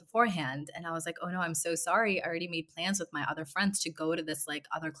follow up beforehand. And I was like, oh no, I'm so sorry. I already made plans with my other friends to go to this like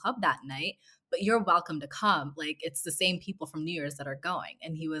other club that night, but you're welcome to come. Like it's the same people from New Year's that are going.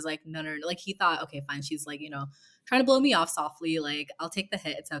 And he was like, no. Like he thought, okay, fine. She's like, trying to blow me off softly. Like I'll take the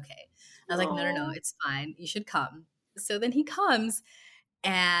hit. It's okay. I was like, no, it's fine. You should come. So then he comes.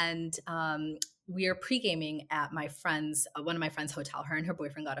 And we are pre-gaming at my friend's, one of my friend's hotel. Her and her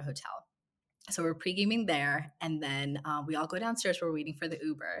boyfriend got a hotel. So we're pre-gaming there. And then we all go downstairs. We're waiting for the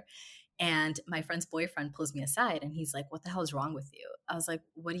Uber. And my friend's boyfriend pulls me aside and he's like, what the hell is wrong with you? I was like,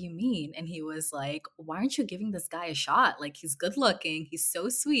 what do you mean? And he was like, why aren't you giving this guy a shot? Like, he's good looking. He's so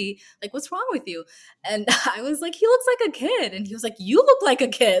sweet. Like, what's wrong with you? And I was like, he looks like a kid. And he was like, you look like a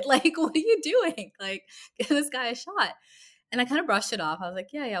kid. Like, what are you doing? Like, give this guy a shot. And I kind of brushed it off. I was like,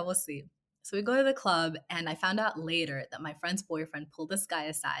 yeah, we'll see. So we go to the club and I found out later that my friend's boyfriend pulled this guy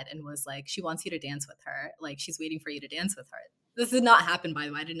aside and was like, she wants you to dance with her. Like, she's waiting for you to dance with her. This did not happen, by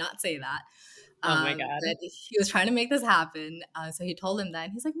the way. I did not say that. Oh my God. But he was trying to make this happen. So he told him that.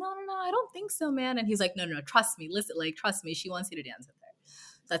 And he's like, no, I don't think so, man. And he's like, no, trust me. Listen, like, trust me. She wants you to dance with her.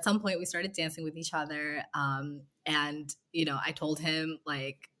 So at some point we started dancing with each other. And, I told him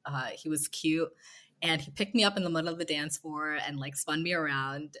like he was cute. And he picked me up in the middle of the dance floor and like spun me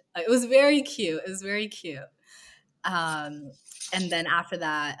around. It was very cute. And then after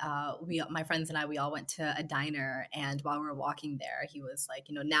that, my friends and I, we all went to a diner. And while we were walking there, he was like,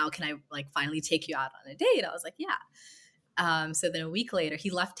 now can I like finally take you out on a date? I was like, yeah. So then a week later, he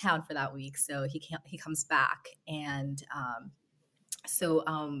left town for that week. So he comes back and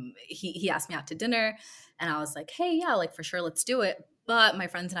he asked me out to dinner and I was like, hey, yeah, like for sure, let's do it. But my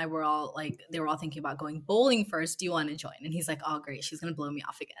friends and I were all like, they were all thinking about going bowling first. Do you want to join? And he's like, oh, great. She's going to blow me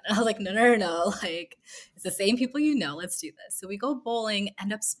off again. And I was like, no. Like, it's the same people you know. Let's do this. So we go bowling,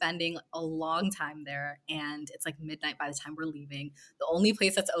 end up spending a long time there. And it's like midnight by the time we're leaving. The only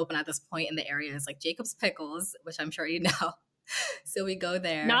place that's open at this point in the area is like Jacob's Pickles, which I'm sure you know. So we go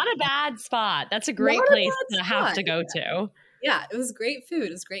there. Not a bad spot. That's a great place to have to go to. Yeah, it was great food.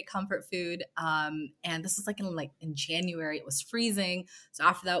 It was great comfort food. And this was like in January. It was freezing. So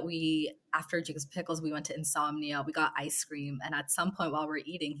after that, after Jacob's Pickles, we went to Insomnia. We got ice cream. And at some point while we're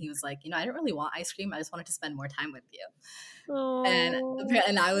eating, he was like, I didn't really want ice cream. I just wanted to spend more time with you.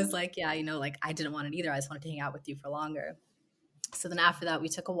 And I was like, yeah, like I didn't want it either. I just wanted to hang out with you for longer. So then after that, we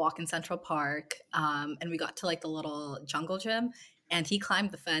took a walk in Central Park, and we got to like the little jungle gym. And he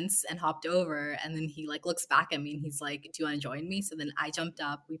climbed the fence and hopped over, and then he like looks back at me and he's like, do you want to join me? So then I jumped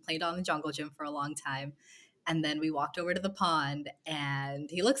up. We played on the jungle gym for a long time. And then we walked over to the pond, and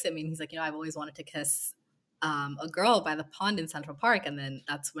he looks at me and he's like, I've always wanted to kiss a girl by the pond in Central Park. And then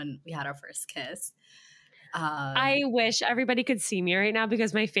that's when we had our first kiss. I wish everybody could see me right now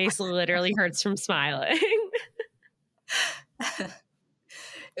because my face literally hurts from smiling.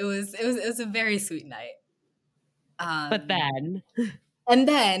 It was a very sweet night. But then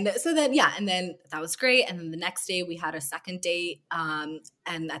that was great. And then the next day we had a second date. And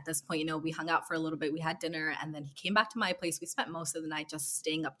at this point, we hung out for a little bit. We had dinner, and then he came back to my place. We spent most of the night just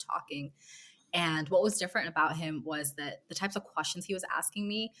staying up talking. And what was different about him was that the types of questions he was asking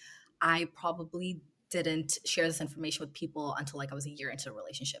me, I probably didn't share this information with people until like I was a year into the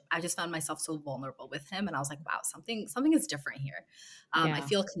relationship. I just found myself so vulnerable with him, and I was like, wow, something is different here. I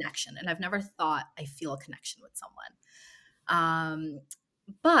feel a connection, and I've never thought I feel a connection with someone.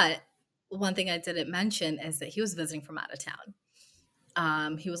 But one thing I didn't mention is that he was visiting from out of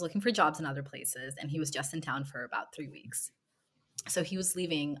town. He was looking for jobs in other places, and he was just in town for about 3 weeks. So he was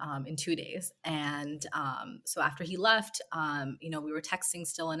leaving in 2 days. And so after he left, we were texting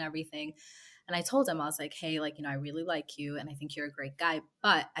still and everything. And I told him, I was like, hey, I really like you, and I think you're a great guy,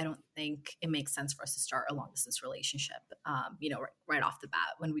 but I don't think it makes sense for us to start a long distance relationship, right off the bat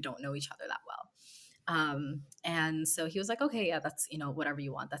when we don't know each other that well. And so he was like, okay, yeah, that's, whatever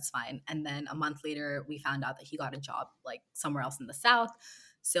you want, that's fine. And then a month later, we found out that he got a job like somewhere else in the South.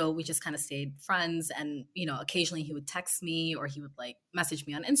 So we just kind of stayed friends, and, occasionally he would text me or he would like message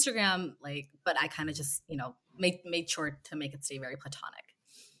me on Instagram, but I kind of just, made sure to make it stay very platonic.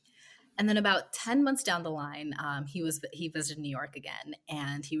 And then about 10 months down the line, he visited New York again,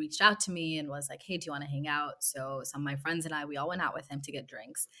 and he reached out to me and was like, hey, do you want to hang out? So some of my friends and we all went out with him to get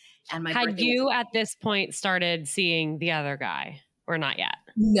drinks. And had you at this point started seeing the other guy or not yet?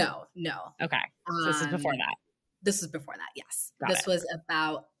 No. Okay. So this is before that. This was before that. Yes. This was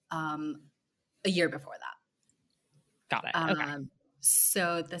about a year before that. Got it. Okay.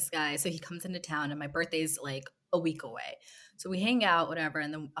 So this guy, he comes into town, and my birthday's like a week away. So we hang out, whatever.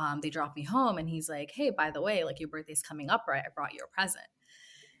 And then they drop me home, and he's like, hey, by the way, like your birthday's coming up, right? I brought you a present.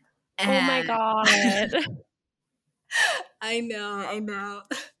 And oh my God. I know.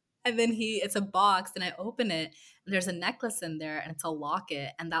 And then it's a box, and I open it, and there's a necklace in there, and it's a locket.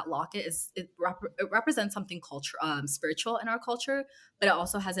 And that locket it represents something spiritual in our culture, but it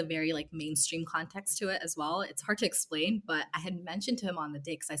also has a very like mainstream context to it as well. It's hard to explain, but I had mentioned to him on the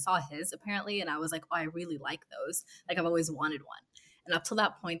date because I saw his apparently, and I was like, oh, I really like those. Like I've always wanted one. And up till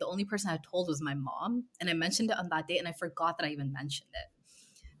that point, the only person I had told was my mom, and I mentioned it on that date, and I forgot that I even mentioned it.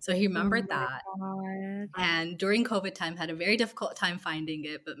 So he remembered that. God. And during COVID time, had a very difficult time finding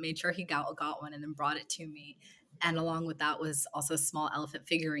it, but made sure he got one and then brought it to me. And along with that was also a small elephant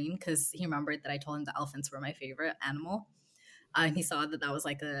figurine, because he remembered that I told him the elephants were my favorite animal. And he saw that was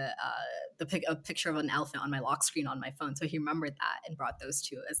like a picture of an elephant on my lock screen on my phone. So he remembered that and brought those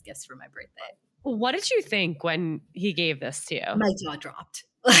two as gifts for my birthday. What did you think when he gave this to you? My jaw dropped.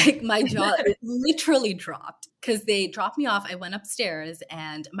 Like my jaw literally dropped, because they dropped me off. I went upstairs,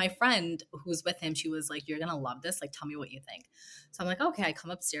 and my friend who was with him, she was like, you're going to love this. Like, tell me what you think. So I'm like, okay. I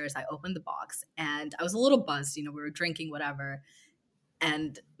come upstairs. I opened the box, and I was a little buzzed. We were drinking, whatever.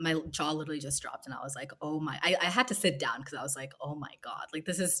 And my jaw literally just dropped. And I was like, oh my, I had to sit down, because I was like, oh my God, like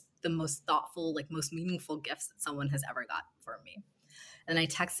this is the most thoughtful, like most meaningful gifts that someone has ever got for me. And I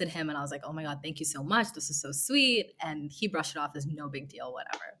texted him, and I was like, oh my God, thank you so much. This is so sweet. And he brushed it off as no big deal,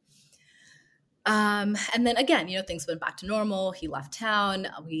 whatever. And then again, things went back to normal. He left town.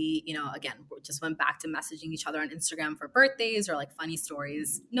 We, again, just went back to messaging each other on Instagram for birthdays or like funny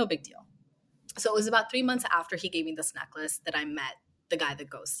stories. No big deal. So it was about 3 months after he gave me this necklace that I met the guy that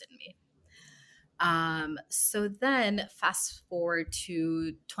ghosted me. So then fast forward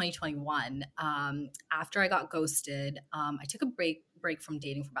to 2021, after I got ghosted, I took a break break from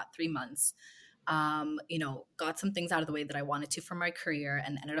dating for about 3 months. Got some things out of the way that I wanted to for my career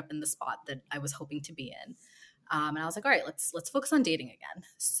and ended up in the spot that I was hoping to be in. And I was like, all right, let's focus on dating again.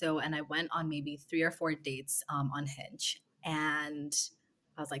 And I went on maybe 3 or 4 dates on Hinge. And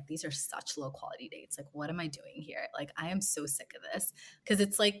I was like, these are such low quality dates. Like, what am I doing here? Like, I am so sick of this. Because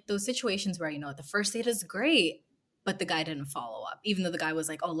it's like those situations where, the first date is great, but the guy didn't follow up, even though the guy was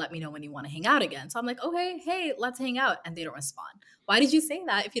like, oh, let me know when you want to hang out again. So I'm like, okay, hey, let's hang out. And they don't respond. Why did you say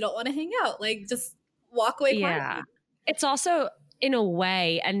that if you don't want to hang out? Like, just walk away. Yeah. It's also, in a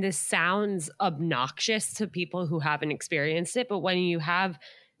way, and this sounds obnoxious to people who haven't experienced it, but when you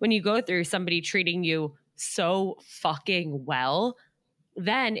go through somebody treating you so fucking well,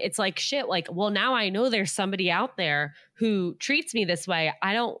 then it's like, shit, like, well, now I know there's somebody out there who treats me this way.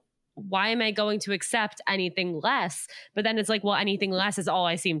 Why am I going to accept anything less? But then it's like, well, anything less is all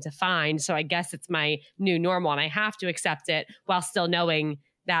I seem to find. So I guess it's my new normal and I have to accept it while still knowing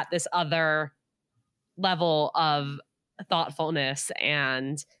that this other level of thoughtfulness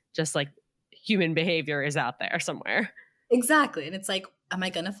and just like human behavior is out there somewhere. Exactly. And it's like, am I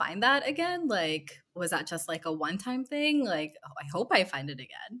going to find that again? Like, was that just like a one-time thing? Like, I hope I find it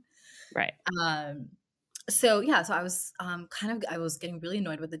again. Right. So I was I was getting really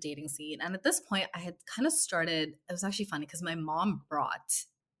annoyed with the dating scene. And at this point I had kind of started, it was actually funny because my mom brought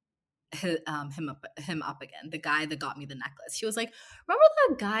him up again, the guy that got me the necklace. She was like, remember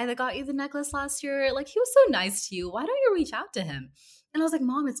that guy that got you the necklace last year? Like, he was so nice to you. Why don't you reach out to him? And I was like,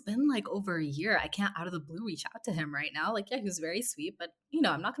 Mom, it's been like over a year. I can't out of the blue reach out to him right now. Like, yeah, he was very sweet, but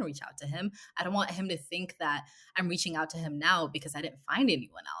I'm not going to reach out to him. I don't want him to think that I'm reaching out to him now because I didn't find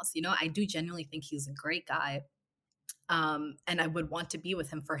anyone else. I do genuinely think he's a great guy. And I would want to be with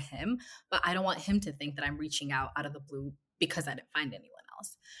him for him, but I don't want him to think that I'm reaching out of the blue because I didn't find anyone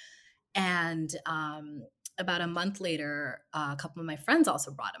else. And about a month later, a couple of my friends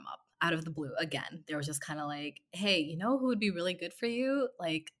also brought him up out of the blue again. They were just kind of like, hey, who would be really good for you?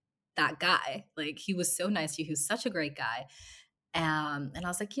 Like, that guy. Like, he was so nice to you. He was such a great guy. And I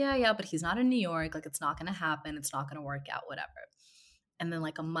was like, yeah, but he's not in New York. Like, it's not going to happen. It's not going to work out, whatever. And then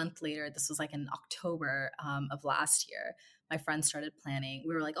like a month later, this was like in October of last year, my friends started planning.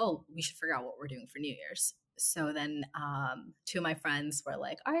 We were like, oh, we should figure out what we're doing for New Year's. So then 2 of my friends were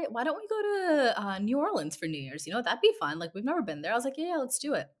like, all right, why don't we go to New Orleans for New Year's? That'd be fun. Like, we've never been there. I was like, yeah, let's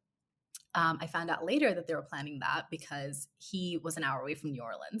do it. I found out later that they were planning that because he was an hour away from New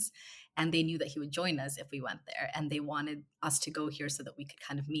Orleans and they knew that he would join us if we went there. And they wanted us to go here so that we could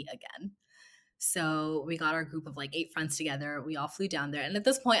kind of meet again. So we got our group of like 8 friends together. We all flew down there. And at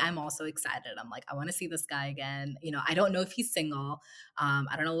this point, I'm also excited. I'm like, I want to see this guy again. I don't know if he's single.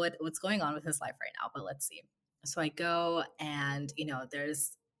 I don't know what's going on with his life right now, but let's see. So I go and,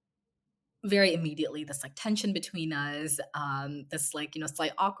 there's very immediately this like tension between us, this like,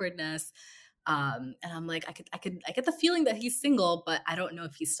 slight awkwardness. And I'm like, I get the feeling that he's single, but I don't know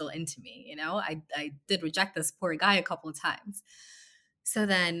if he's still into me. I did reject this poor guy a couple of times. So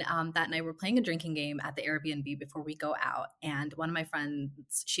then that night we're playing a drinking game at the Airbnb before we go out. And one of my friends,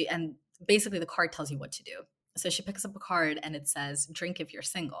 and basically the card tells you what to do. So she picks up a card and it says, drink if you're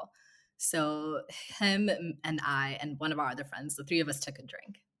single. So him and I and one of our other friends, the 3 of us took a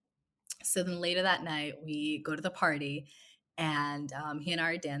drink. So then later that night we go to the party and he and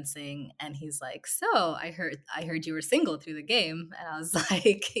I are dancing and he's like, so I heard you were single through the game. And I was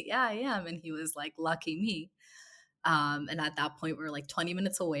like, yeah, I am. And he was like, lucky me. And at that point, we were like 20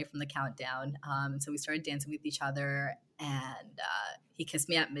 minutes away from the countdown. So we started dancing with each other and he kissed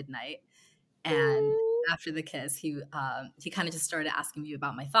me at midnight. And after the kiss, he kind of just started asking me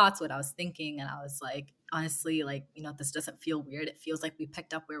about my thoughts, what I was thinking. And I was like, honestly, like, this doesn't feel weird. It feels like we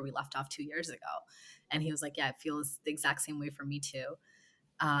picked up where we left off 2 years ago. And he was like, yeah, it feels the exact same way for me too.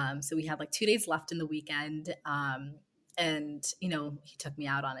 So we had like 2 days left in the weekend. And, he took me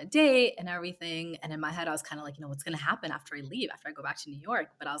out on a date and everything. And in my head, I was kind of like, what's going to happen after I leave, after I go back to New York?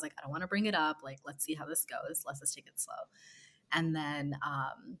 But I was like, I don't want to bring it up. Like, let's see how this goes. Let's just take it slow. And then,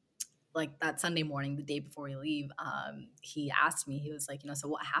 like that Sunday morning, the day before we leave, he asked me, he was like, so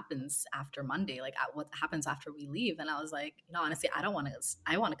what happens after Monday? Like, what happens after we leave? And I was like, honestly, I want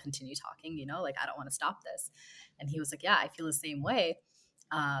to continue talking, like, I don't want to stop this. And he was like, yeah, I feel the same way.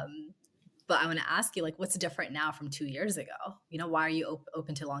 But I want to ask you, like, what's different now from 2 years ago? Why are you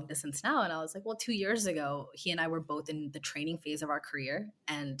open to long distance now? And I was like, well, 2 years ago, he and I were both in the training phase of our career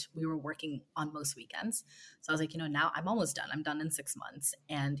and we were working on most weekends. So I was like, now I'm almost done. I'm done in 6 months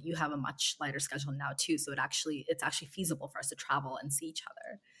and you have a much lighter schedule now too. So it's actually feasible for us to travel and see each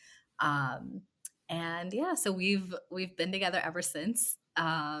other. And yeah, so we've been together ever since.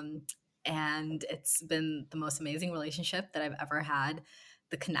 And it's been the most amazing relationship that I've ever had.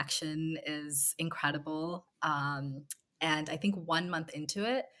 The connection is incredible. And I think 1 month into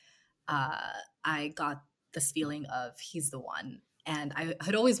it, I got this feeling of he's the one. And I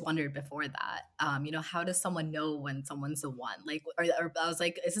had always wondered before that, how does someone know when someone's the one? Like, or I was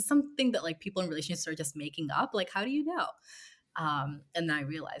like, is this something that like people in relationships are just making up? Like, how do you know? And then I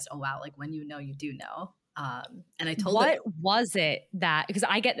realized, oh wow, like when you know, you do know. And I told what was it that, because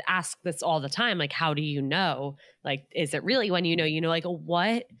I get asked this all the time, like, how do you know? Like, is it really when you know, like,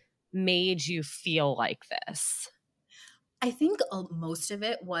 what made you feel like this? I think most of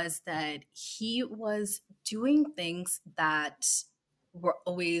it was that he was doing things that were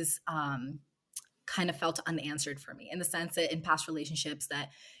always kind of felt unanswered for me, in the sense that in past relationships, that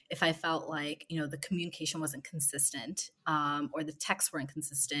if I felt like, the communication wasn't consistent, or the texts weren't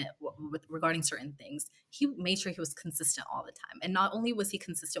consistent with regarding certain things, he made sure he was consistent all the time. And not only was he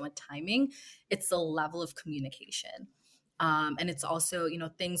consistent with timing, it's the level of communication. And it's also,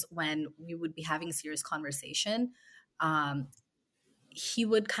 things when we would be having a serious conversation, he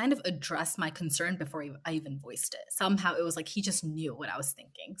would kind of address my concern before I even voiced it. Somehow it was like he just knew what I was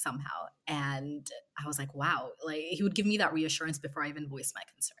thinking somehow. And I was like, wow, like he would give me that reassurance before I even voiced my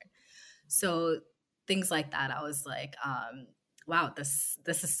concern. So things like that, I was like, wow, this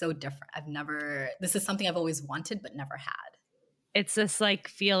is so different. This is something I've always wanted but never had. It's this like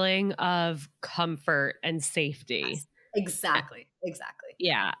feeling of comfort and safety. Yes, exactly.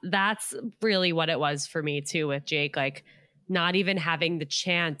 Yeah, that's really what it was for me too with Jake. Like, not even having the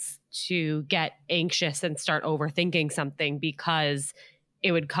chance to get anxious and start overthinking something, because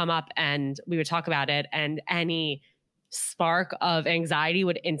it would come up and we would talk about it, and any spark of anxiety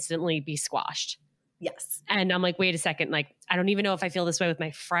would instantly be squashed. Yes. And I'm like, wait a second, like, I don't even know if I feel this way with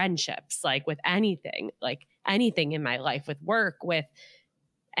my friendships, like with anything in my life, with work, with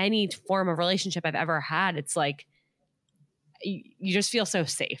any form of relationship I've ever had. It's like, you just feel so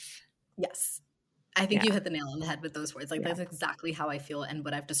safe. Yes. I think you hit the nail on the head with those words. Like, that's exactly how I feel, and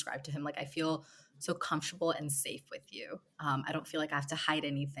what I've described to him. Like, I feel so comfortable and safe with you. I don't feel like I have to hide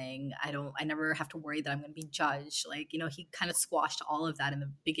anything. I never have to worry that I'm going to be judged. Like, he kind of squashed all of that in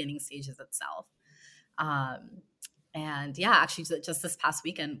the beginning stages itself. And yeah, actually just this past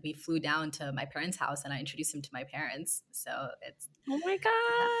weekend, we flew down to my parents' house and I introduced him to my parents. So it's, oh my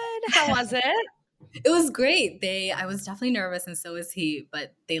God. How was it? It was great. I was definitely nervous, and so was he,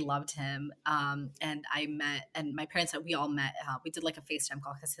 but they loved him. And my parents, we all met. We did like a FaceTime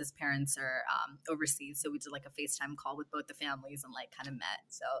call because his parents are overseas. So we did like a FaceTime call with both the families and like kind of met.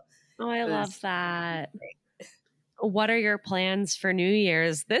 So I love that. What are your plans for New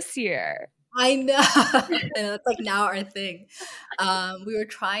Year's this year? I know. And that's like now our thing. We were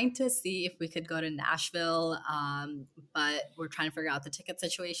trying to see if we could go to Nashville, but we're trying to figure out the ticket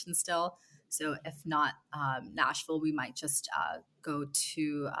situation still. So if not Nashville, we might just go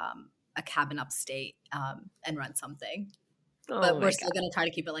to a cabin upstate and run something. But we're still going to try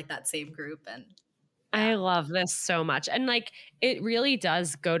to keep it like that same group. And I love this so much. And like, it really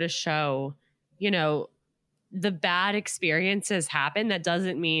does go to show, the bad experiences happen. That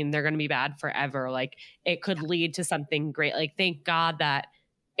doesn't mean they're going to be bad forever. Like, it could lead to something great. Like, thank God that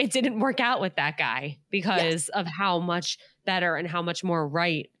it didn't work out with that guy because of how much better and how much more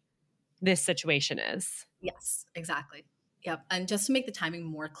right this situation is. Yes, exactly. Yep. And just to make the timing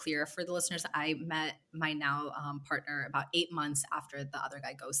more clear for the listeners, I met my now partner about 8 months after the other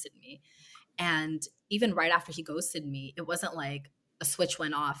guy ghosted me. And even right after he ghosted me, it wasn't like a switch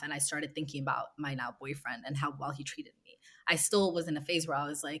went off and I started thinking about my now boyfriend and how well he treated me. I still was in a phase where I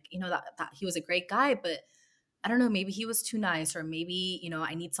was like, that he was a great guy, but I don't know, maybe he was too nice, or maybe,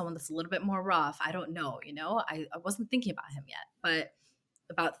 I need someone that's a little bit more rough. I don't know, I wasn't thinking about him yet. But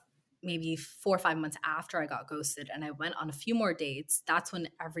about maybe 4 or 5 months after I got ghosted and I went on a few more dates, that's when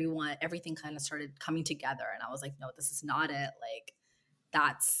everything kind of started coming together. And I was like, no, this is not it. Like,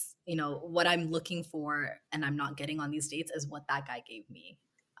 that's, what I'm looking for and I'm not getting on these dates is what that guy gave me.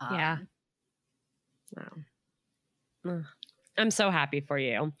 Wow. I'm so happy for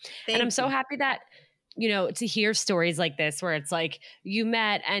you. And I'm so happy that, to hear stories like this, where it's like you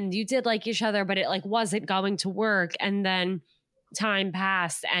met and you did like each other, but it like wasn't going to work. And then time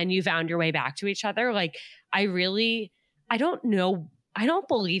passed and you found your way back to each other. Like, I don't know. I don't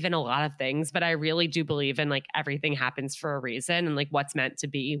believe in a lot of things, but I really do believe in like everything happens for a reason, and like what's meant to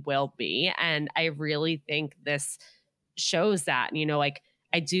be will be. And I really think this shows that, like,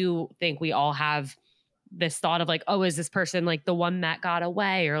 I do think we all have this thought of like, oh, is this person like the one that got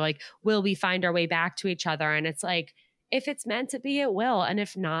away, or like, will we find our way back to each other? And it's like, if it's meant to be, it will. And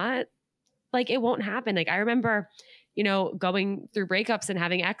if not, like, it won't happen. Like, I remember you know, going through breakups and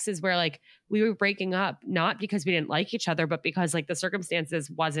having exes where like we were breaking up, not because we didn't like each other, but because like the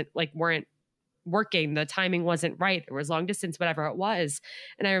circumstances weren't working. The timing wasn't right. There was long distance, whatever it was.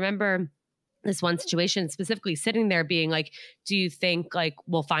 And I remember this one situation specifically sitting there being like, do you think like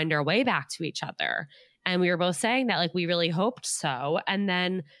we'll find our way back to each other? And we were both saying that like we really hoped so. And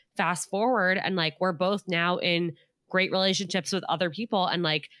then fast forward and like we're both now in great relationships with other people. And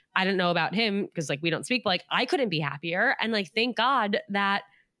like, I didn't know about him because like we don't speak, but like I couldn't be happier. And like, thank God that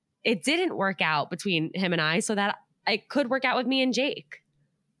it didn't work out between him and I so that it could work out with me and Jake.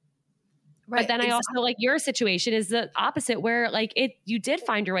 Right, but then I also like your situation is the opposite where like you did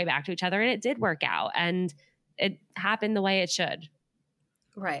find your way back to each other and it did work out and it happened the way it should.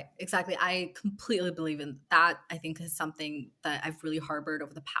 Right, exactly. I completely believe in that. I think is something that I've really harbored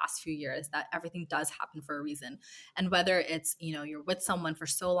over the past few years, that everything does happen for a reason. And whether it's, you know, you're with someone for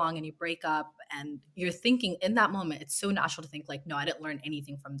so long and you break up and you're thinking in that moment, it's so natural to think like, no, I didn't learn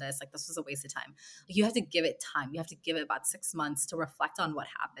anything from this. Like this was a waste of time. Like, you have to give it time. You have to give it about 6 months to reflect on what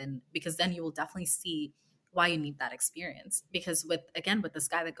happened, because then you will definitely see why you need that experience. Because with this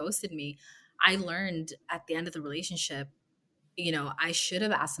guy that ghosted me, I learned at the end of the relationship, you know, I should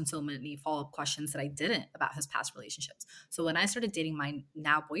have asked him so many follow-up questions that I didn't about his past relationships. So when I started dating my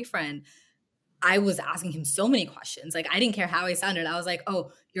now boyfriend, I was asking him so many questions. Like, I didn't care how I sounded. I was like,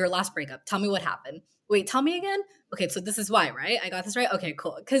 oh, your last breakup. Tell me what happened. Wait, tell me again? Okay, so this is why, right? I got this right? Okay,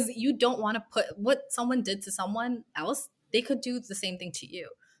 cool. Because you don't want to put what someone did to someone else, they could do the same thing to you.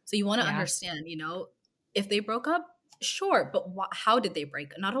 So you want to understand, you know, if they broke up, sure, but how did they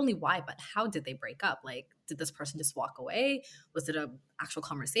break? Not only why, but how did they break up? Like, did this person just walk away? Was it an actual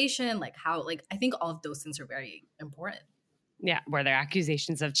conversation? Like how, like, I think all of those things are very important. Yeah. Were there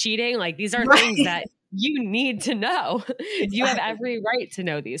accusations of cheating? Like these are things that you need to know. Exactly. You have every right to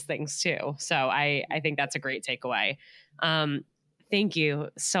know these things too. So I think that's a great takeaway. Thank you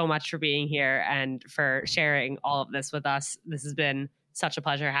so much for being here and for sharing all of this with us. This has been such a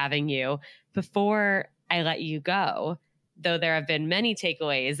pleasure having you. Before I let you go, though there have been many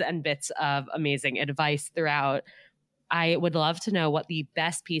takeaways and bits of amazing advice throughout, I would love to know what the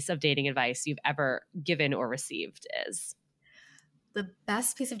best piece of dating advice you've ever given or received is. The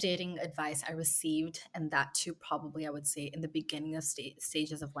best piece of dating advice I received, and that too probably I would say in the beginning of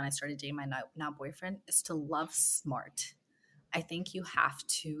stages of when I started dating my now boyfriend, is to love smart. I think you have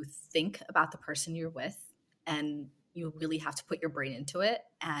to think about the person you're with, and you really have to put your brain into it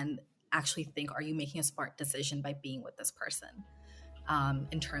and actually think, are you making a smart decision by being with this person?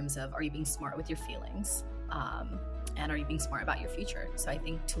 In terms of, are you being smart with your feelings? And are you being smart about your future? So I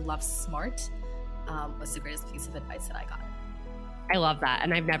think to love smart was the greatest piece of advice that I got. I love that.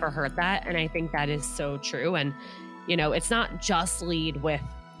 And I've never heard that. And I think that is so true. And, you know, it's not just lead with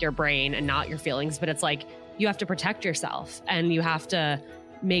your brain and not your feelings, but it's like you have to protect yourself and you have to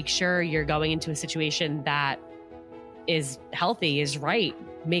make sure you're going into a situation that is healthy, is right,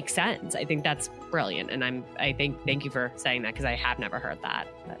 makes sense. I think that's brilliant. And thank you for saying that because I have never heard that,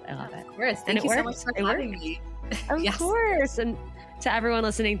 but I love it. Of course. Thank you so much for having me. Of course. And to everyone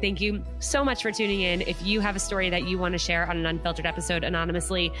listening, thank you so much for tuning in. If you have a story that you want to share on an unfiltered episode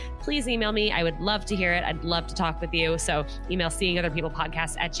anonymously, please email me. I would love to hear it. I'd love to talk with you. So email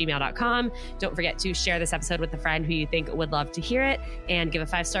seeingotherpeoplepodcast@gmail.com. Don't forget to share this episode with a friend who you think would love to hear it, and give a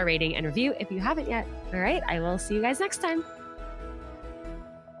 5-star rating and review if you haven't yet. All right. I will see you guys next time.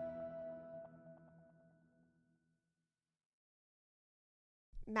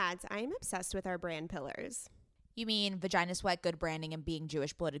 Mads, I am obsessed with our brand pillars. You mean Vagina Sweat, good branding, and being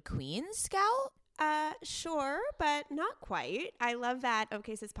Jewish-blooded queens, Scout? Sure, but not quite. I love that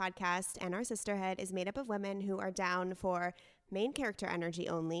OK Sis podcast and our sisterhood is made up of women who are down for main character energy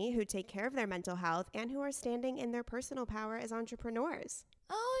only, who take care of their mental health, and who are standing in their personal power as entrepreneurs.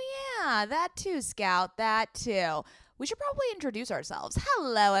 Oh, yeah, that too, Scout, that too. We should probably introduce ourselves.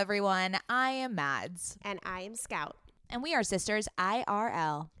 Hello, everyone. I am Mads. And I am Scout. And we are sisters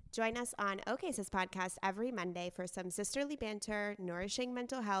IRL. Join us on OK Sis podcast every Monday for some sisterly banter, nourishing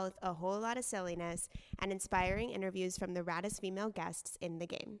mental health, a whole lot of silliness, and inspiring interviews from the raddest female guests in the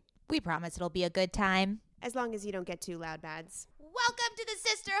game. We promise it'll be a good time. As long as you don't get too loud, Mads. Welcome to the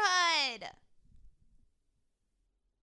sisterhood!